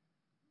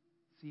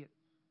 See it,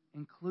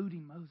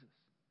 including Moses.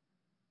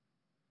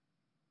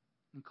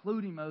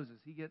 Including Moses.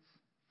 He gets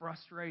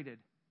frustrated.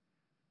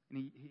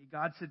 And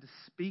God said to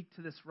speak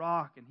to this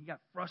rock, and he got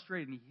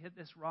frustrated, and he hit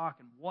this rock,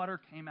 and water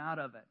came out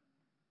of it.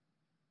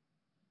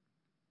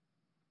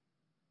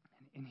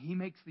 And he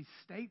makes this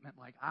statement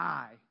like,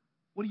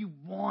 what do you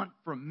want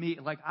from me?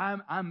 Like,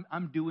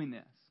 I'm doing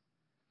this.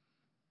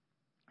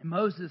 And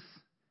Moses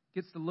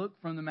gets to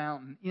look from the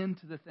mountain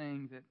into the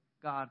thing that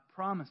God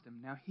promised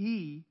him. Now,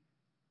 he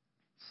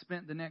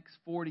spent the next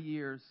 40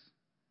 years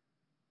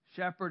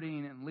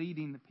shepherding and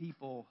leading the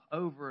people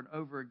over and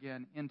over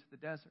again into the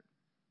desert.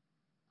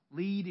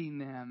 Leading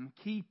them,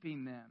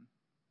 keeping them.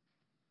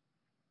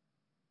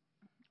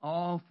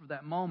 All for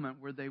that moment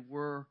where they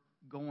were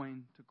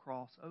going to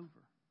cross over.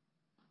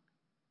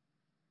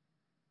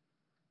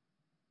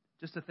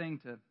 Just a thing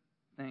to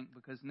think,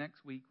 because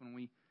next week when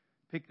we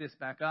pick this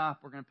back up,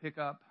 we're going to pick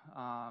up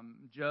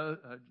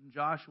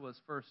Joshua's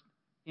first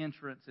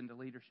entrance into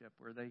leadership,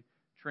 where they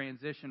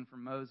transition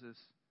from Moses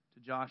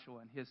to Joshua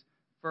and his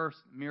first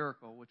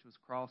miracle, which was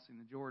crossing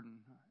the Jordan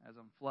as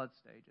on flood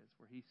stages,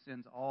 where he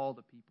sends all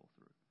the people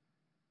through.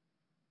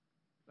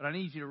 But I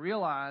need you to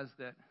realize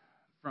that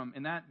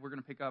in that we're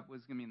going to pick up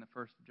was going to be in the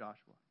first of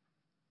Joshua.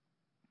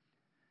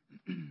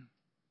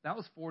 That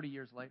was 40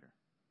 years later.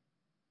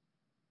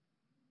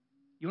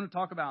 You want to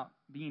talk about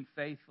being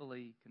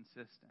faithfully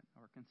consistent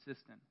or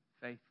consistent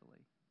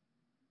faithfully.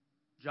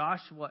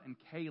 Joshua and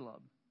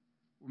Caleb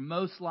were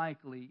most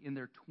likely in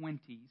their 20s,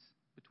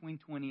 between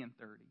 20 and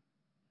 30.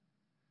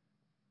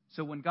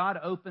 So when God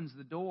opens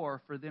the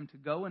door for them to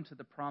go into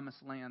the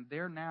promised land,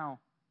 they're now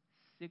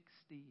 60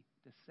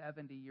 to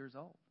 70 years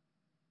old.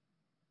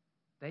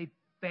 They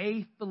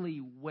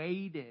faithfully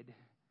waited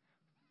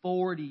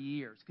 40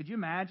 years. Could you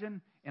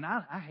imagine? And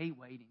I hate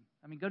waiting.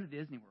 I mean, go to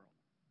Disney World.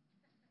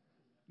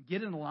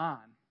 Get in line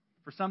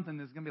for something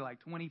that's going to be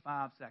like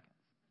 25 seconds.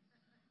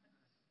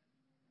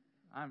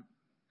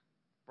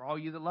 For all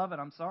you that love it,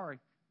 I'm sorry.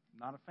 I'm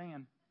not a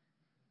fan.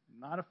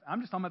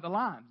 I'm just talking about the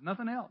lines,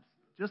 nothing else.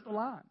 Just the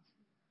lines.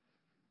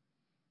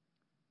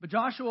 But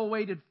Joshua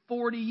waited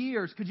 40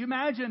 years. Could you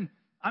imagine?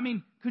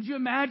 Could you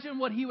imagine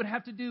what he would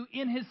have to do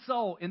in his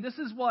soul? And this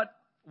is what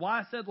why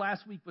I said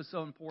last week was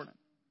so important.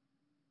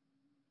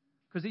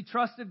 Because he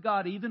trusted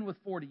God even with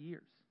 40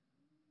 years.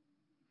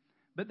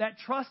 But that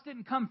trust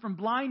didn't come from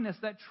blindness.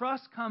 That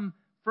trust come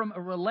from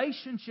a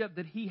relationship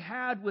that he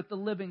had with the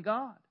living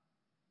God.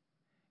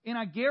 And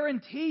I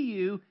guarantee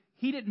you,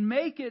 he didn't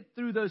make it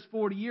through those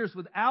 40 years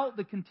without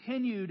the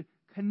continued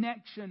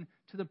connection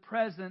to the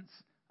presence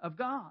of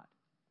God.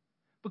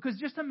 Because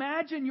just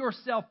imagine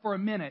yourself for a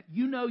minute.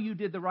 You know you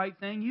did the right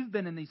thing. You've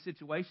been in these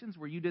situations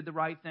where you did the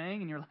right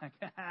thing and you're like,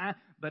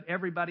 but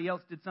everybody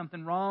else did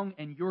something wrong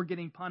and you're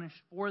getting punished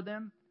for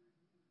them.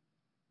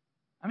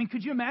 I mean,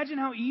 could you imagine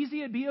how easy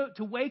it'd be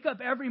to wake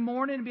up every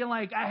morning and be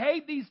like, I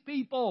hate these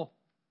people.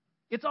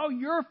 It's all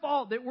your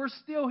fault that we're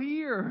still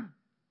here.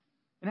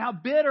 And how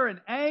bitter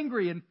and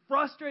angry and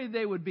frustrated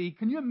they would be.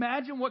 Can you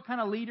imagine what kind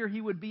of leader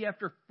he would be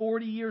after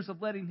 40 years of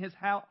letting his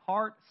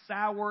heart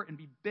sour and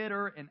be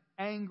bitter and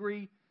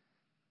angry?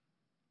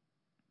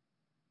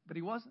 But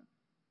he wasn't.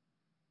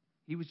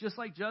 He was just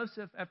like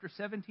Joseph after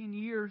 17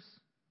 years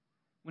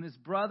when his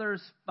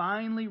brothers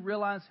finally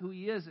realize who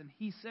he is. And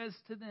he says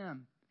to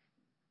them,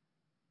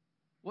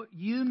 what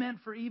you meant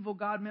for evil,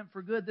 God meant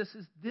for good.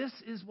 This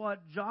is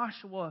what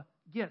Joshua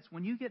gets.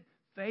 When you get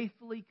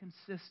faithfully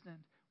consistent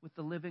with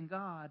the living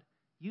God,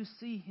 you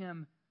see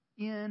him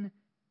in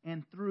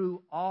and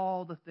through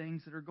all the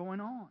things that are going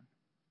on.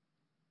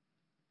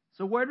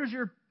 So where does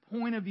your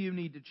point of view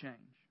need to change?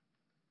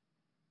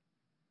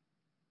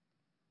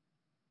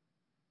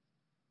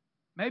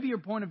 Maybe your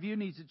point of view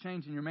needs to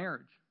change in your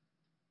marriage.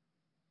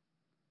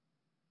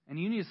 And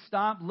you need to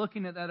stop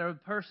looking at that other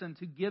person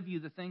to give you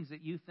the things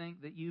that you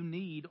think that you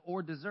need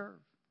or deserve.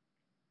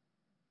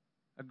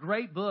 A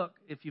great book,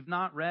 if you've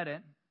not read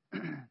it,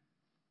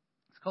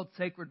 it's called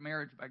Sacred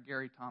Marriage by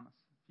Gary Thomas.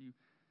 If you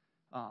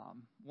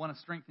want to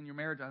strengthen your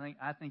marriage,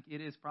 I think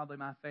it is probably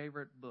my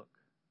favorite book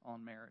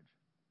on marriage.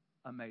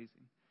 Amazing.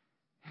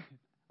 I'm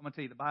going to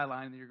tell you the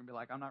byline, and you're going to be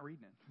like, I'm not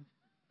reading it.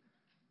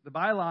 The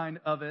byline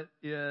of it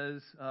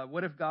is,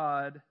 what if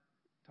God,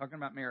 talking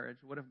about marriage,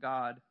 what if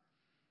God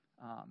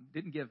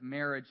didn't give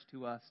marriage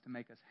to us to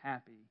make us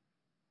happy,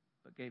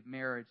 but gave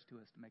marriage to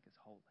us to make us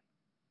holy?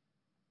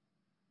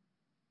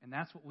 And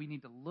that's what we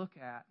need to look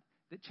at.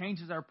 That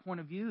changes our point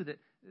of view, that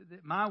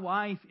my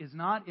wife is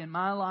not in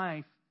my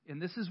life,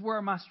 and this is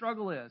where my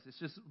struggle is. It's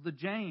just the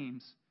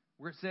James,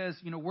 where it says,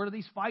 where do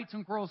these fights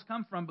and quarrels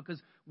come from?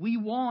 Because we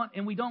want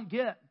and we don't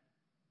get.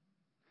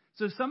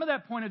 So some of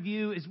that point of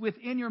view is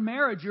within your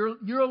marriage.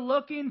 You're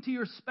looking to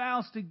your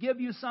spouse to give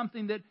you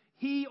something that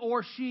he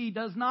or she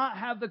does not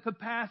have the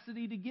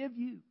capacity to give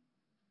you.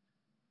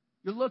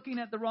 You're looking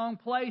at the wrong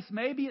place.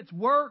 Maybe it's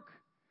work.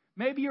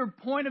 Maybe your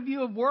point of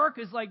view of work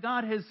is like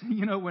God has,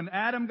 when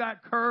Adam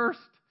got cursed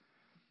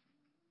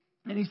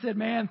and he said,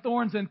 man,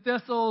 thorns and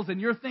thistles,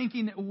 and you're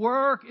thinking that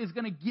work is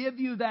going to give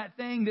you that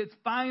thing that's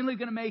finally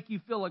going to make you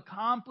feel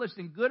accomplished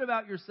and good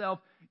about yourself.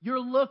 You're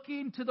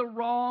looking to the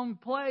wrong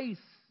place.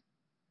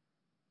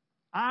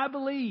 I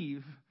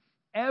believe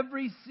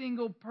every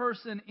single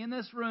person in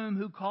this room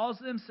who calls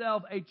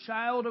themselves a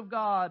child of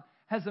God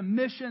has a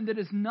mission that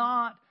is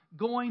not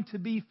going to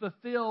be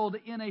fulfilled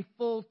in a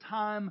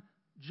full-time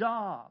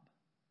job.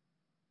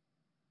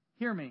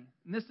 Hear me.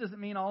 And this doesn't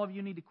mean all of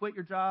you need to quit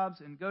your jobs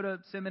and go to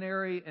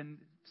seminary and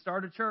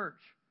start a church.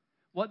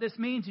 What this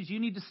means is you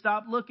need to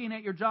stop looking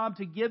at your job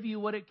to give you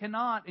what it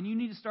cannot. And you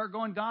need to start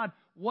going, God,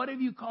 what have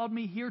you called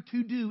me here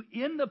to do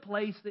in the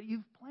place that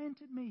you've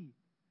planted me?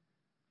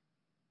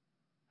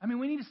 I mean,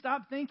 we need to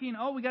stop thinking,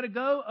 we got to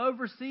go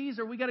overseas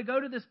or we got to go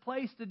to this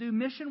place to do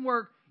mission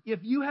work.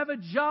 If you have a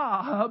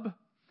job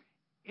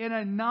in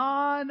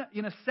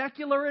a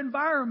secular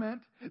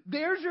environment,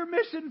 there's your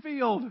mission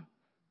field.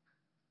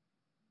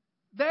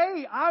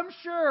 They, I'm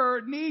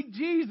sure, need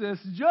Jesus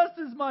just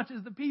as much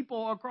as the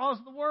people across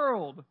the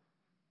world.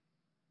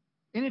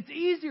 And it's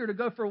easier to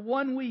go for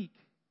 1 week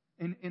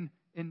and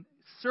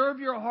serve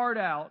your heart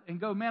out and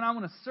go, man, I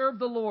want to serve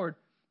the Lord.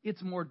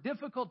 It's more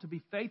difficult to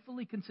be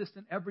faithfully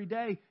consistent every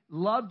day.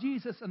 Love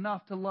Jesus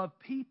enough to love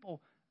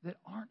people that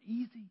aren't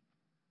easy.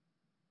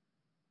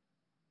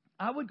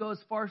 I would go as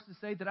far as to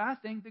say that I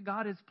think that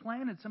God has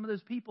planted some of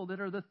those people that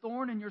are the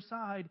thorn in your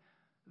side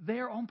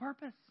there on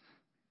purpose.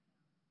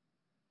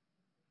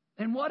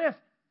 And what if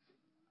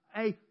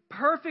a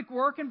perfect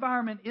work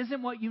environment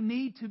isn't what you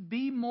need to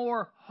be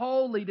more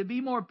holy, to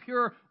be more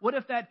pure? What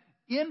if that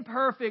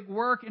imperfect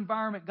work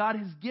environment God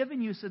has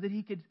given you so that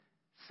He could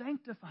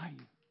sanctify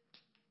you?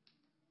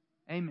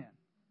 Amen.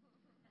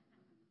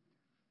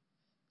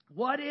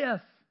 What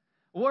if?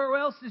 Where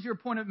else is your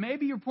point of?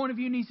 Maybe your point of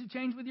view needs to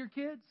change with your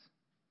kids.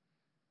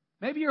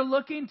 Maybe you're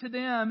looking to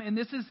them, and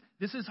this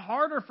is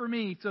harder for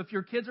me. So if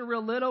your kids are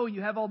real little, you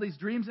have all these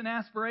dreams and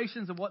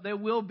aspirations of what they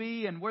will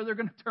be and where they're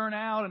going to turn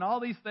out and all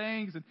these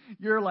things, and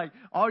you're like,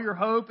 all your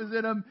hope is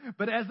in them.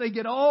 But as they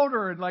get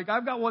older, and like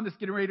I've got one that's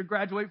getting ready to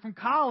graduate from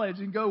college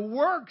and go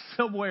work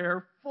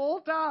somewhere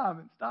full time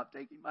and stop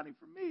taking money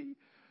from me.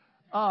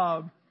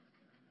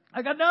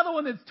 I got another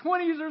one that's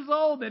 20 years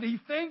old that he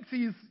thinks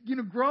he's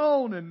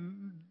grown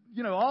and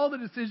all the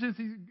decisions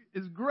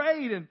is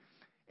great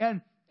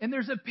and And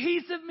there's a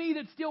piece of me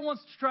that still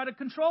wants to try to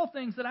control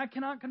things that I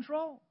cannot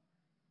control.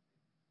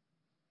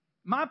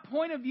 My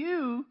point of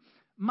view,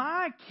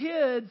 my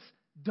kids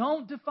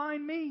don't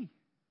define me.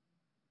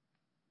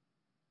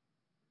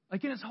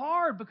 Like, and it's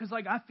hard because,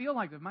 like, I feel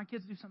like if my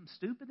kids do something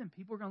stupid, then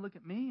people are going to look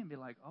at me and be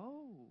like,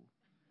 oh,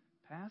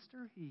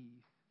 Pastor Heath.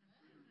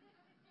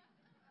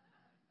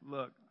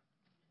 Look,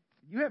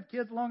 you have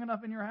kids long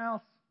enough in your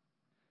house,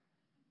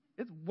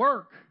 it's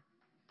work.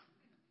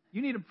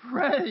 You need to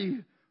pray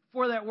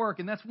for that work.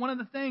 And that's one of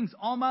the things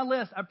on my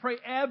list. I pray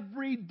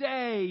every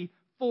day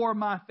for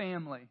my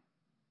family.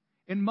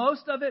 And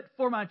most of it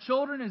for my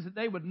children is that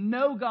they would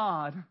know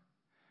God,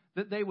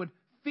 that they would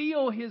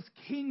feel His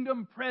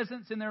kingdom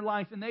presence in their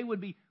life, and they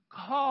would be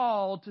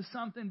called to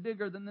something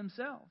bigger than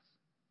themselves.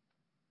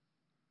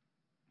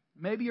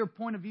 Maybe your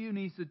point of view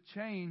needs to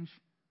change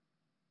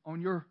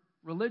on your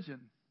religion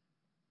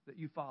that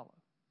you follow.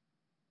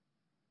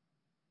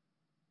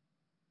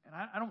 And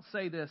I don't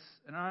say this,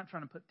 and I'm not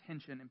trying to put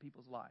tension in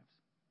people's lives.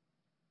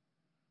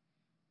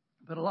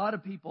 But a lot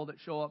of people that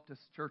show up to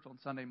church on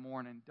Sunday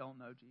morning don't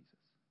know Jesus.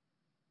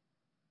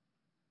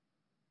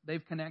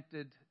 They've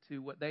connected to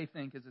what they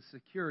think is a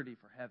security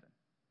for heaven.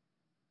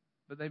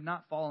 But they've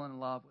not fallen in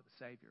love with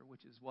the Savior,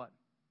 which is what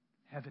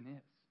heaven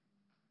is.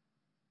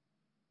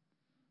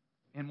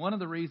 And one of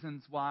the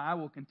reasons why I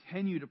will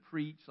continue to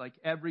preach, like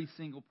every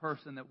single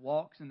person that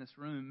walks in this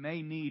room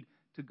may need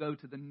to go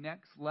to the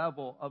next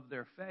level of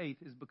their faith,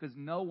 is because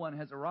no one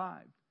has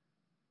arrived.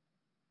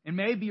 And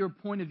maybe your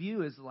point of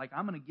view is like,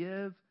 I'm going to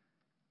give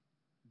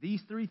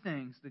these 3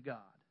 things to God,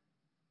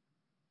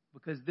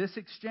 because this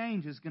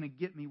exchange is going to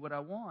get me what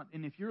I want.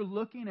 And if you're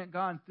looking at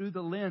God through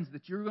the lens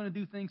that you're going to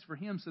do things for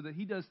Him so that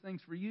He does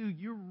things for you,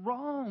 you're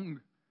wrong.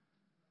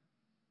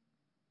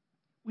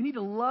 We need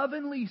to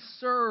lovingly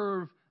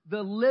serve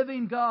the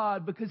living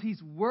God because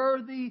He's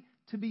worthy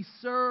to be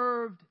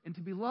served and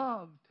to be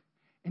loved.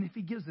 And if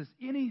He gives us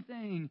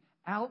anything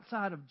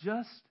outside of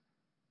just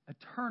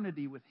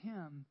eternity with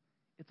Him,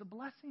 it's a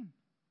blessing.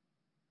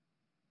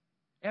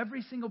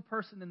 Every single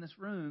person in this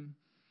room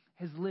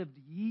has lived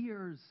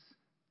years.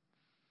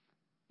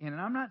 And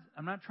I'm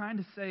not trying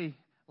to say,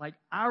 like,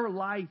 our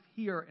life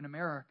here in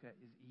America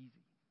is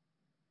easy.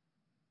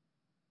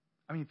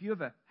 I mean, if you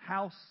have a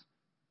house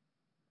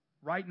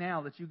right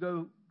now that you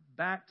go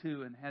back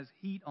to and has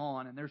heat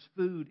on and there's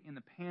food in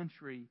the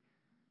pantry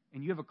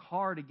and you have a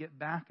car to get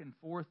back and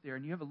forth there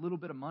and you have a little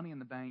bit of money in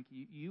the bank,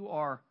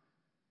 you're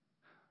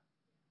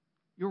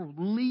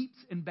leaps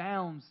and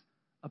bounds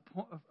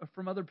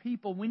from other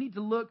people. We need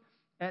to look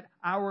at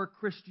our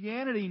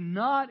Christianity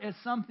not as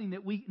something that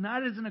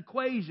not as an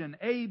equation,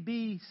 A,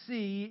 B,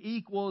 C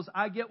equals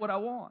I get what I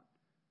want.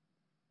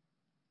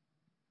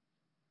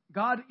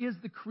 God is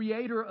the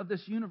creator of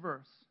this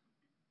universe.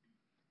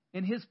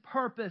 And His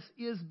purpose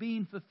is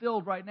being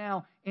fulfilled right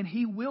now, and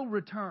He will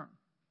return.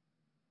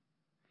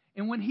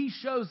 And when He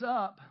shows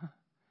up,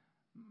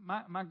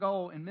 my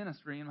goal in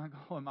ministry and my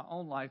goal in my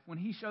own life, when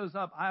He shows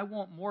up, I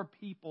want more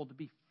people to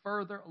be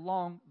further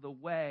along the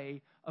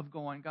way of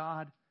going,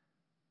 God,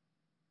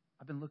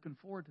 I've been looking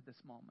forward to this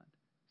moment.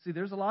 See,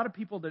 there's a lot of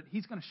people that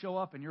He's going to show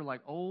up and you're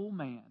like, oh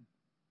man,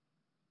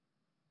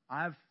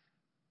 I've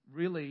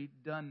really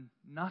done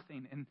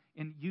nothing.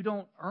 And you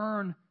don't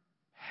earn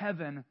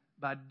heaven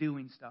by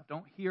doing stuff.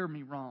 Don't hear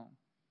me wrong.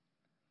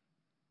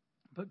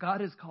 But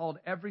God has called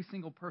every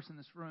single person in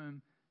this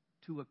room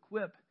to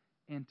equip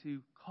and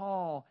to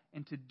call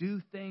and to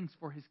do things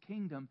for His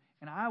kingdom.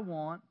 And I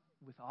want,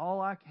 with all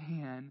I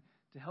can,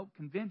 to help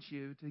convince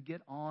you to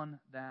get on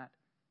that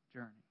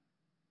journey.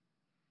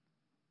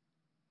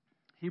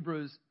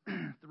 Hebrews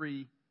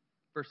 3,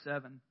 verse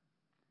 7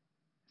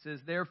 says,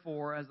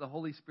 therefore, as the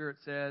Holy Spirit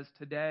says,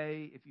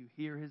 today, if you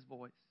hear His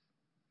voice,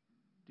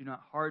 do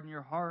not harden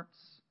your hearts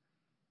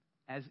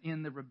as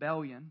in the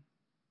rebellion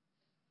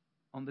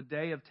on the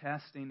day of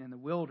testing in the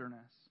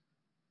wilderness,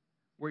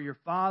 where your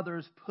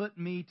fathers put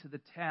me to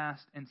the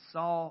test and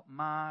saw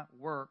my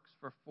works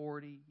for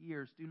 40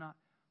 years. Do not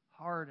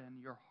harden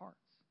your hearts.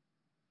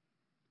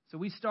 So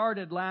we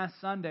started last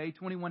Sunday,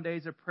 21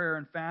 days of prayer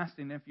and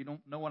fasting. If you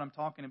don't know what I'm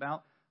talking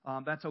about,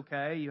 that's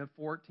okay. You have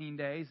 14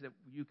 days that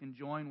you can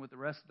join with the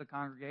rest of the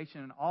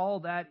congregation. And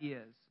all that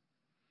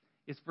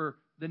is for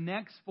the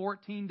next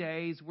 14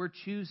 days, we're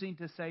choosing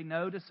to say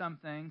no to some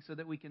things so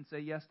that we can say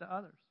yes to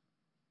others.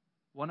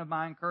 One of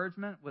my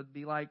encouragement would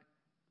be like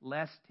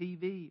less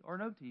TV or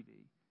no TV.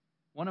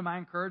 One of my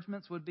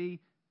encouragements would be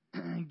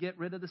get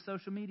rid of the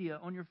social media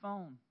on your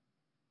phone.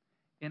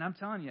 And I'm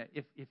telling you,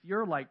 if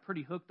you're like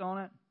pretty hooked on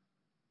it,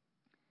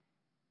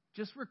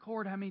 just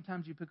record how many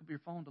times you pick up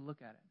your phone to look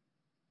at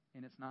it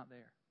and it's not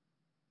there.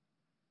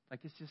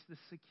 Like, it's just this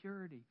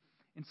security.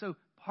 And so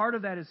part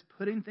of that is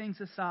putting things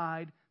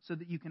aside so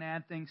that you can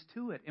add things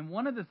to it. And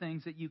one of the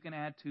things that you can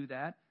add to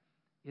that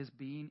is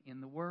being in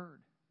the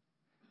Word.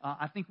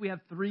 I think we have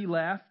 3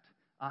 left.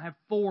 I have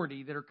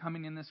 40 that are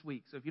coming in this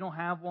week. So if you don't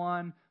have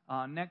one,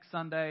 next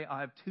Sunday I'll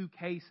have 2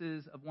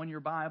 cases of One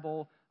Year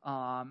Bible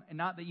And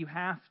not that you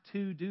have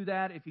to do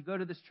that if you go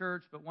to this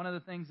church, but one of the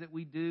things that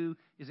we do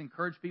is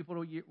encourage people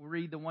to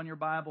read the One-Year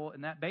Bible,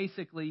 and that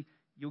basically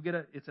you'll get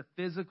it's a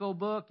physical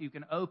book. You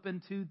can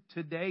open to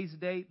today's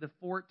date, the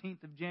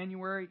 14th of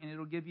January, and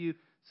it'll give you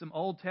some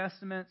Old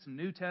Testament, some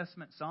New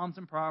Testament, Psalms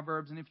and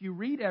Proverbs. And if you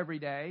read every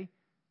day,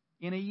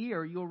 in a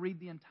year, you'll read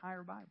the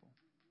entire Bible.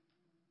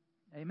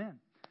 Amen.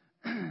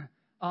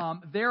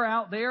 They're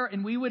out there,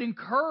 and we would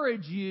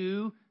encourage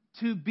you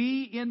to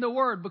be in the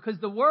Word, because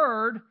the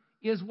Word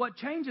is what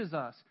changes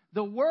us.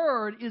 The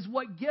Word is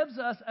what gives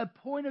us a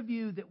point of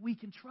view that we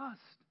can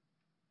trust.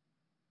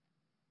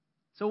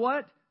 So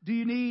what do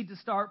you need to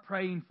start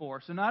praying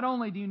for? So not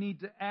only do you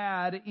need to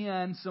add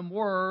in some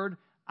Word,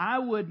 I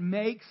would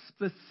make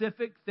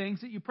specific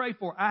things that you pray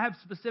for. I have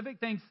specific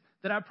things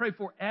that I pray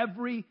for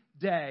every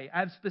day. I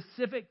have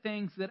specific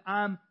things that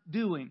I'm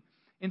doing.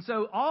 And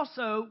so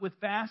also with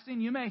fasting,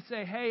 you may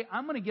say, hey,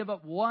 I'm going to give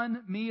up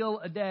one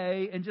meal a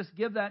day and just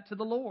give that to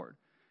the Lord.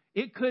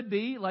 It could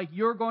be like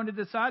you're going to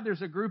decide.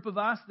 There's a group of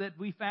us that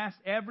we fast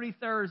every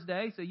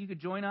Thursday, so you could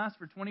join us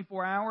for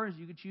 24 hours.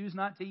 You could choose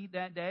not to eat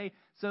that day.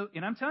 So,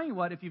 and I'm telling you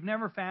what, if you've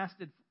never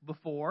fasted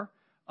before,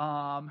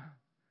 it'll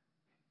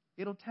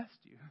test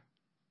you.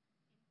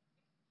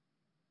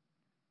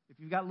 If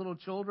you've got little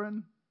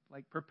children,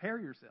 like prepare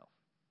yourself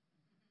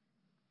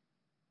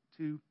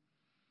to.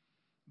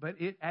 But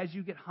as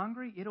you get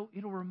hungry, it'll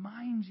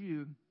remind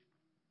you.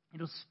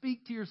 It'll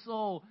speak to your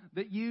soul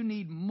that you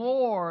need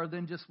more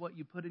than just what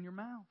you put in your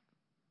mouth.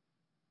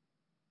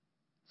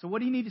 So what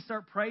do you need to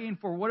start praying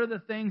for? What are the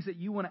things that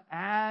you want to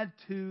add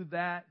to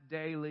that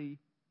daily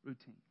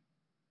routine?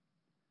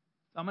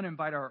 So I'm going to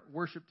invite our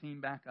worship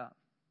team back up.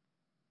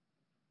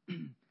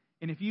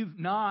 And if you've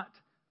not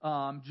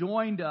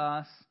joined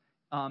us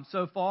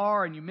so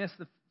far and you missed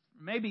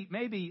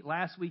maybe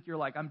last week you're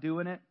like, I'm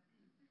doing it,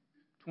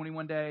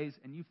 21 days,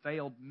 and you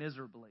failed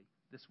miserably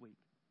this week.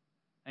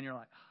 And you're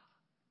like,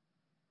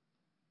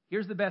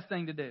 here's the best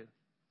thing to do.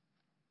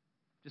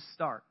 Just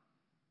start.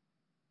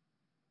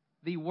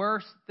 The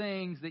worst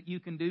things that you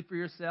can do for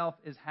yourself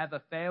is have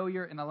a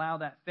failure and allow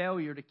that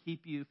failure to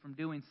keep you from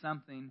doing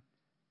something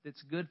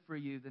that's good for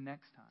you the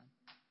next time.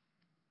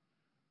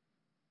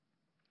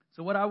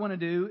 So what I want to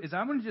do is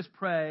I want to just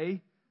pray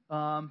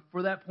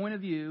for that point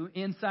of view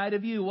inside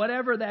of you,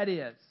 whatever that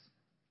is.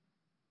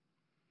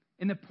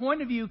 And the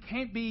point of view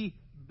can't be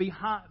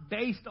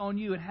based on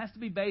you. It has to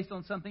be based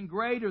on something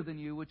greater than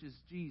you, which is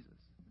Jesus.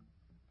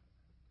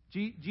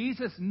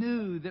 Jesus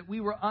knew that we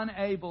were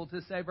unable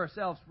to save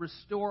ourselves,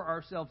 restore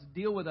ourselves,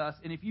 deal with us.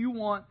 And if you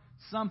want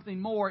something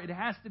more, it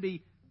has to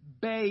be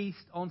based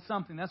on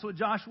something. That's what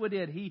Joshua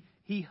did.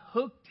 He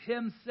hooked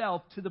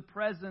himself to the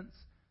presence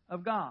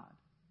of God.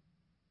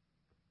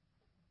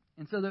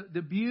 And so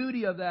the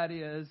beauty of that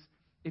is,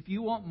 if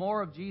you want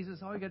more of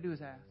Jesus, all you got to do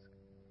is ask.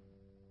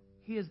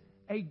 He is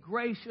a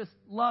gracious,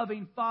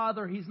 loving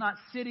Father. He's not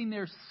sitting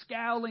there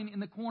scowling in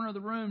the corner of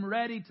the room,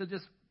 ready to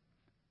just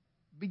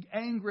be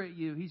angry at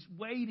you. He's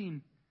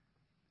waiting.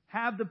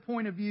 Have the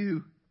point of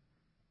view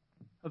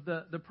of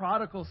the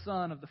prodigal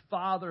son, of the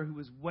father who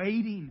was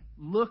waiting,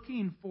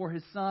 looking for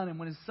his son. And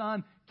when his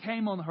son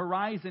came on the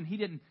horizon, he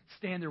didn't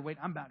stand there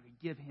waiting. I'm about to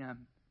give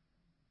him.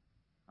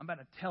 I'm about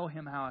to tell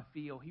him how I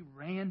feel. He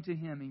ran to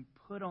him. He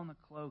put on the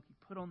cloak. He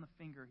put on the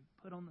finger. He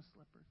put on the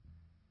slippers.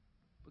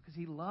 Because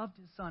he loved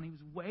his son. He was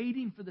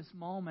waiting for this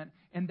moment.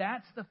 And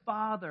that's the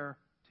Father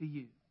to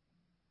you.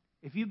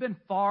 If you've been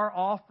far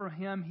off from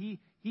him, he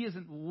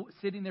isn't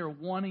sitting there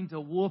wanting to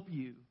whoop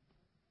you.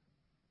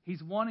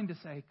 He's wanting to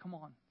say, come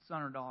on,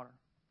 son or daughter,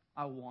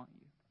 I want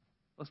you.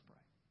 Let's pray.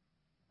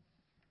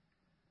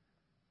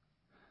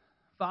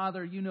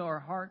 Father, you know our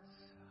hearts.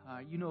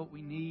 You know what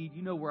we need.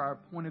 You know where our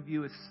point of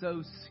view is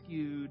so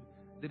skewed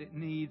that it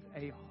needs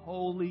a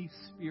Holy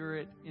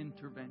Spirit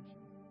intervention.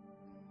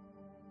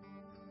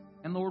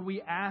 And Lord,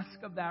 we ask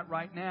of that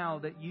right now,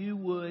 that you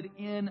would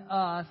in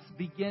us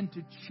begin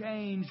to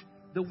change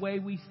the way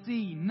we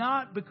see.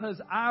 Not because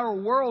our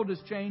world is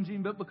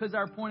changing, but because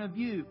our point of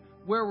view,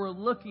 where we're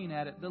looking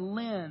at it, the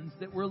lens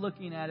that we're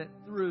looking at it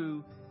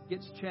through,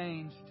 gets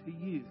changed to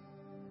you.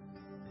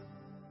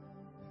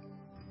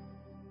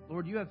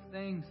 Lord, you have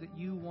things that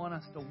you want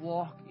us to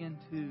walk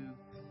into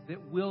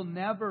that will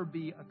never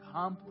be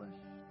accomplished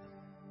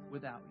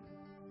without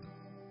you.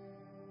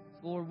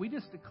 So Lord, we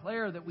just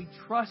declare that we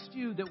trust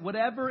you, that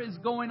whatever is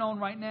going on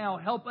right now,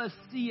 help us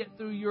see it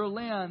through your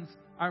lens,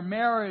 our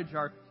marriage,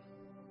 our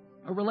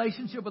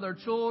relationship with our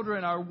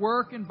children, our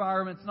work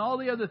environments, and all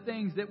the other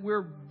things that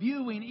we're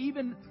viewing,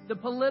 even the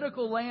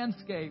political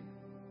landscape.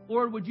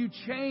 Lord, would you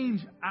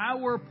change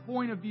our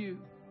point of view?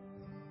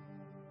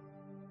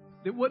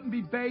 That wouldn't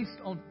be based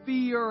on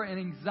fear and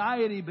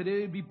anxiety, but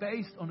it would be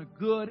based on a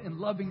good and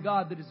loving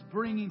God that is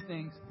bringing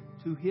things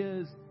to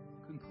His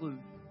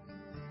conclusion.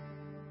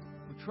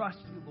 We trust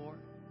you, Lord.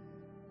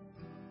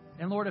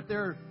 And Lord, if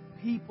there are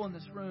people in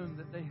this room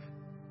that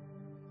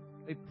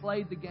they've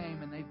played the game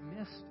and they've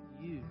missed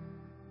you,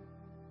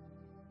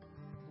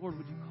 Lord,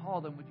 would you call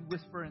them? Would you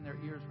whisper in their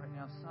ears right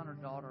now, son or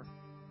daughter,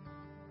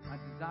 my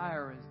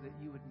desire is that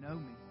you would know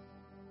me,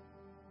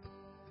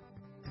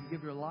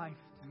 give your life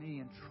to me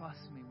and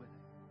trust me with it.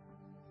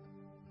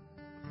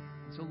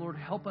 So, Lord,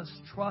 help us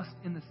trust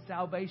in the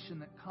salvation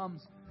that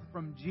comes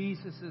from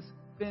Jesus'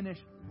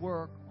 finished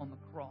work on the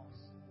cross.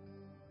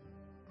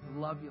 We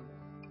love you,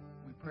 Lord.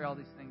 We pray all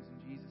these things in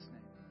Jesus'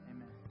 name.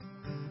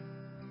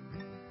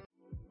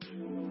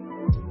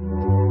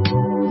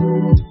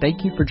 Amen.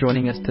 Thank you for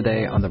joining us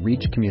today on the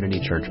Reach Community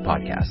Church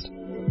podcast.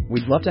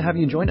 We'd love to have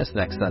you join us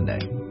next Sunday.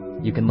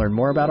 You can learn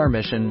more about our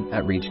mission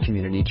at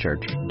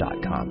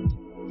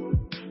reachcommunitychurch.com.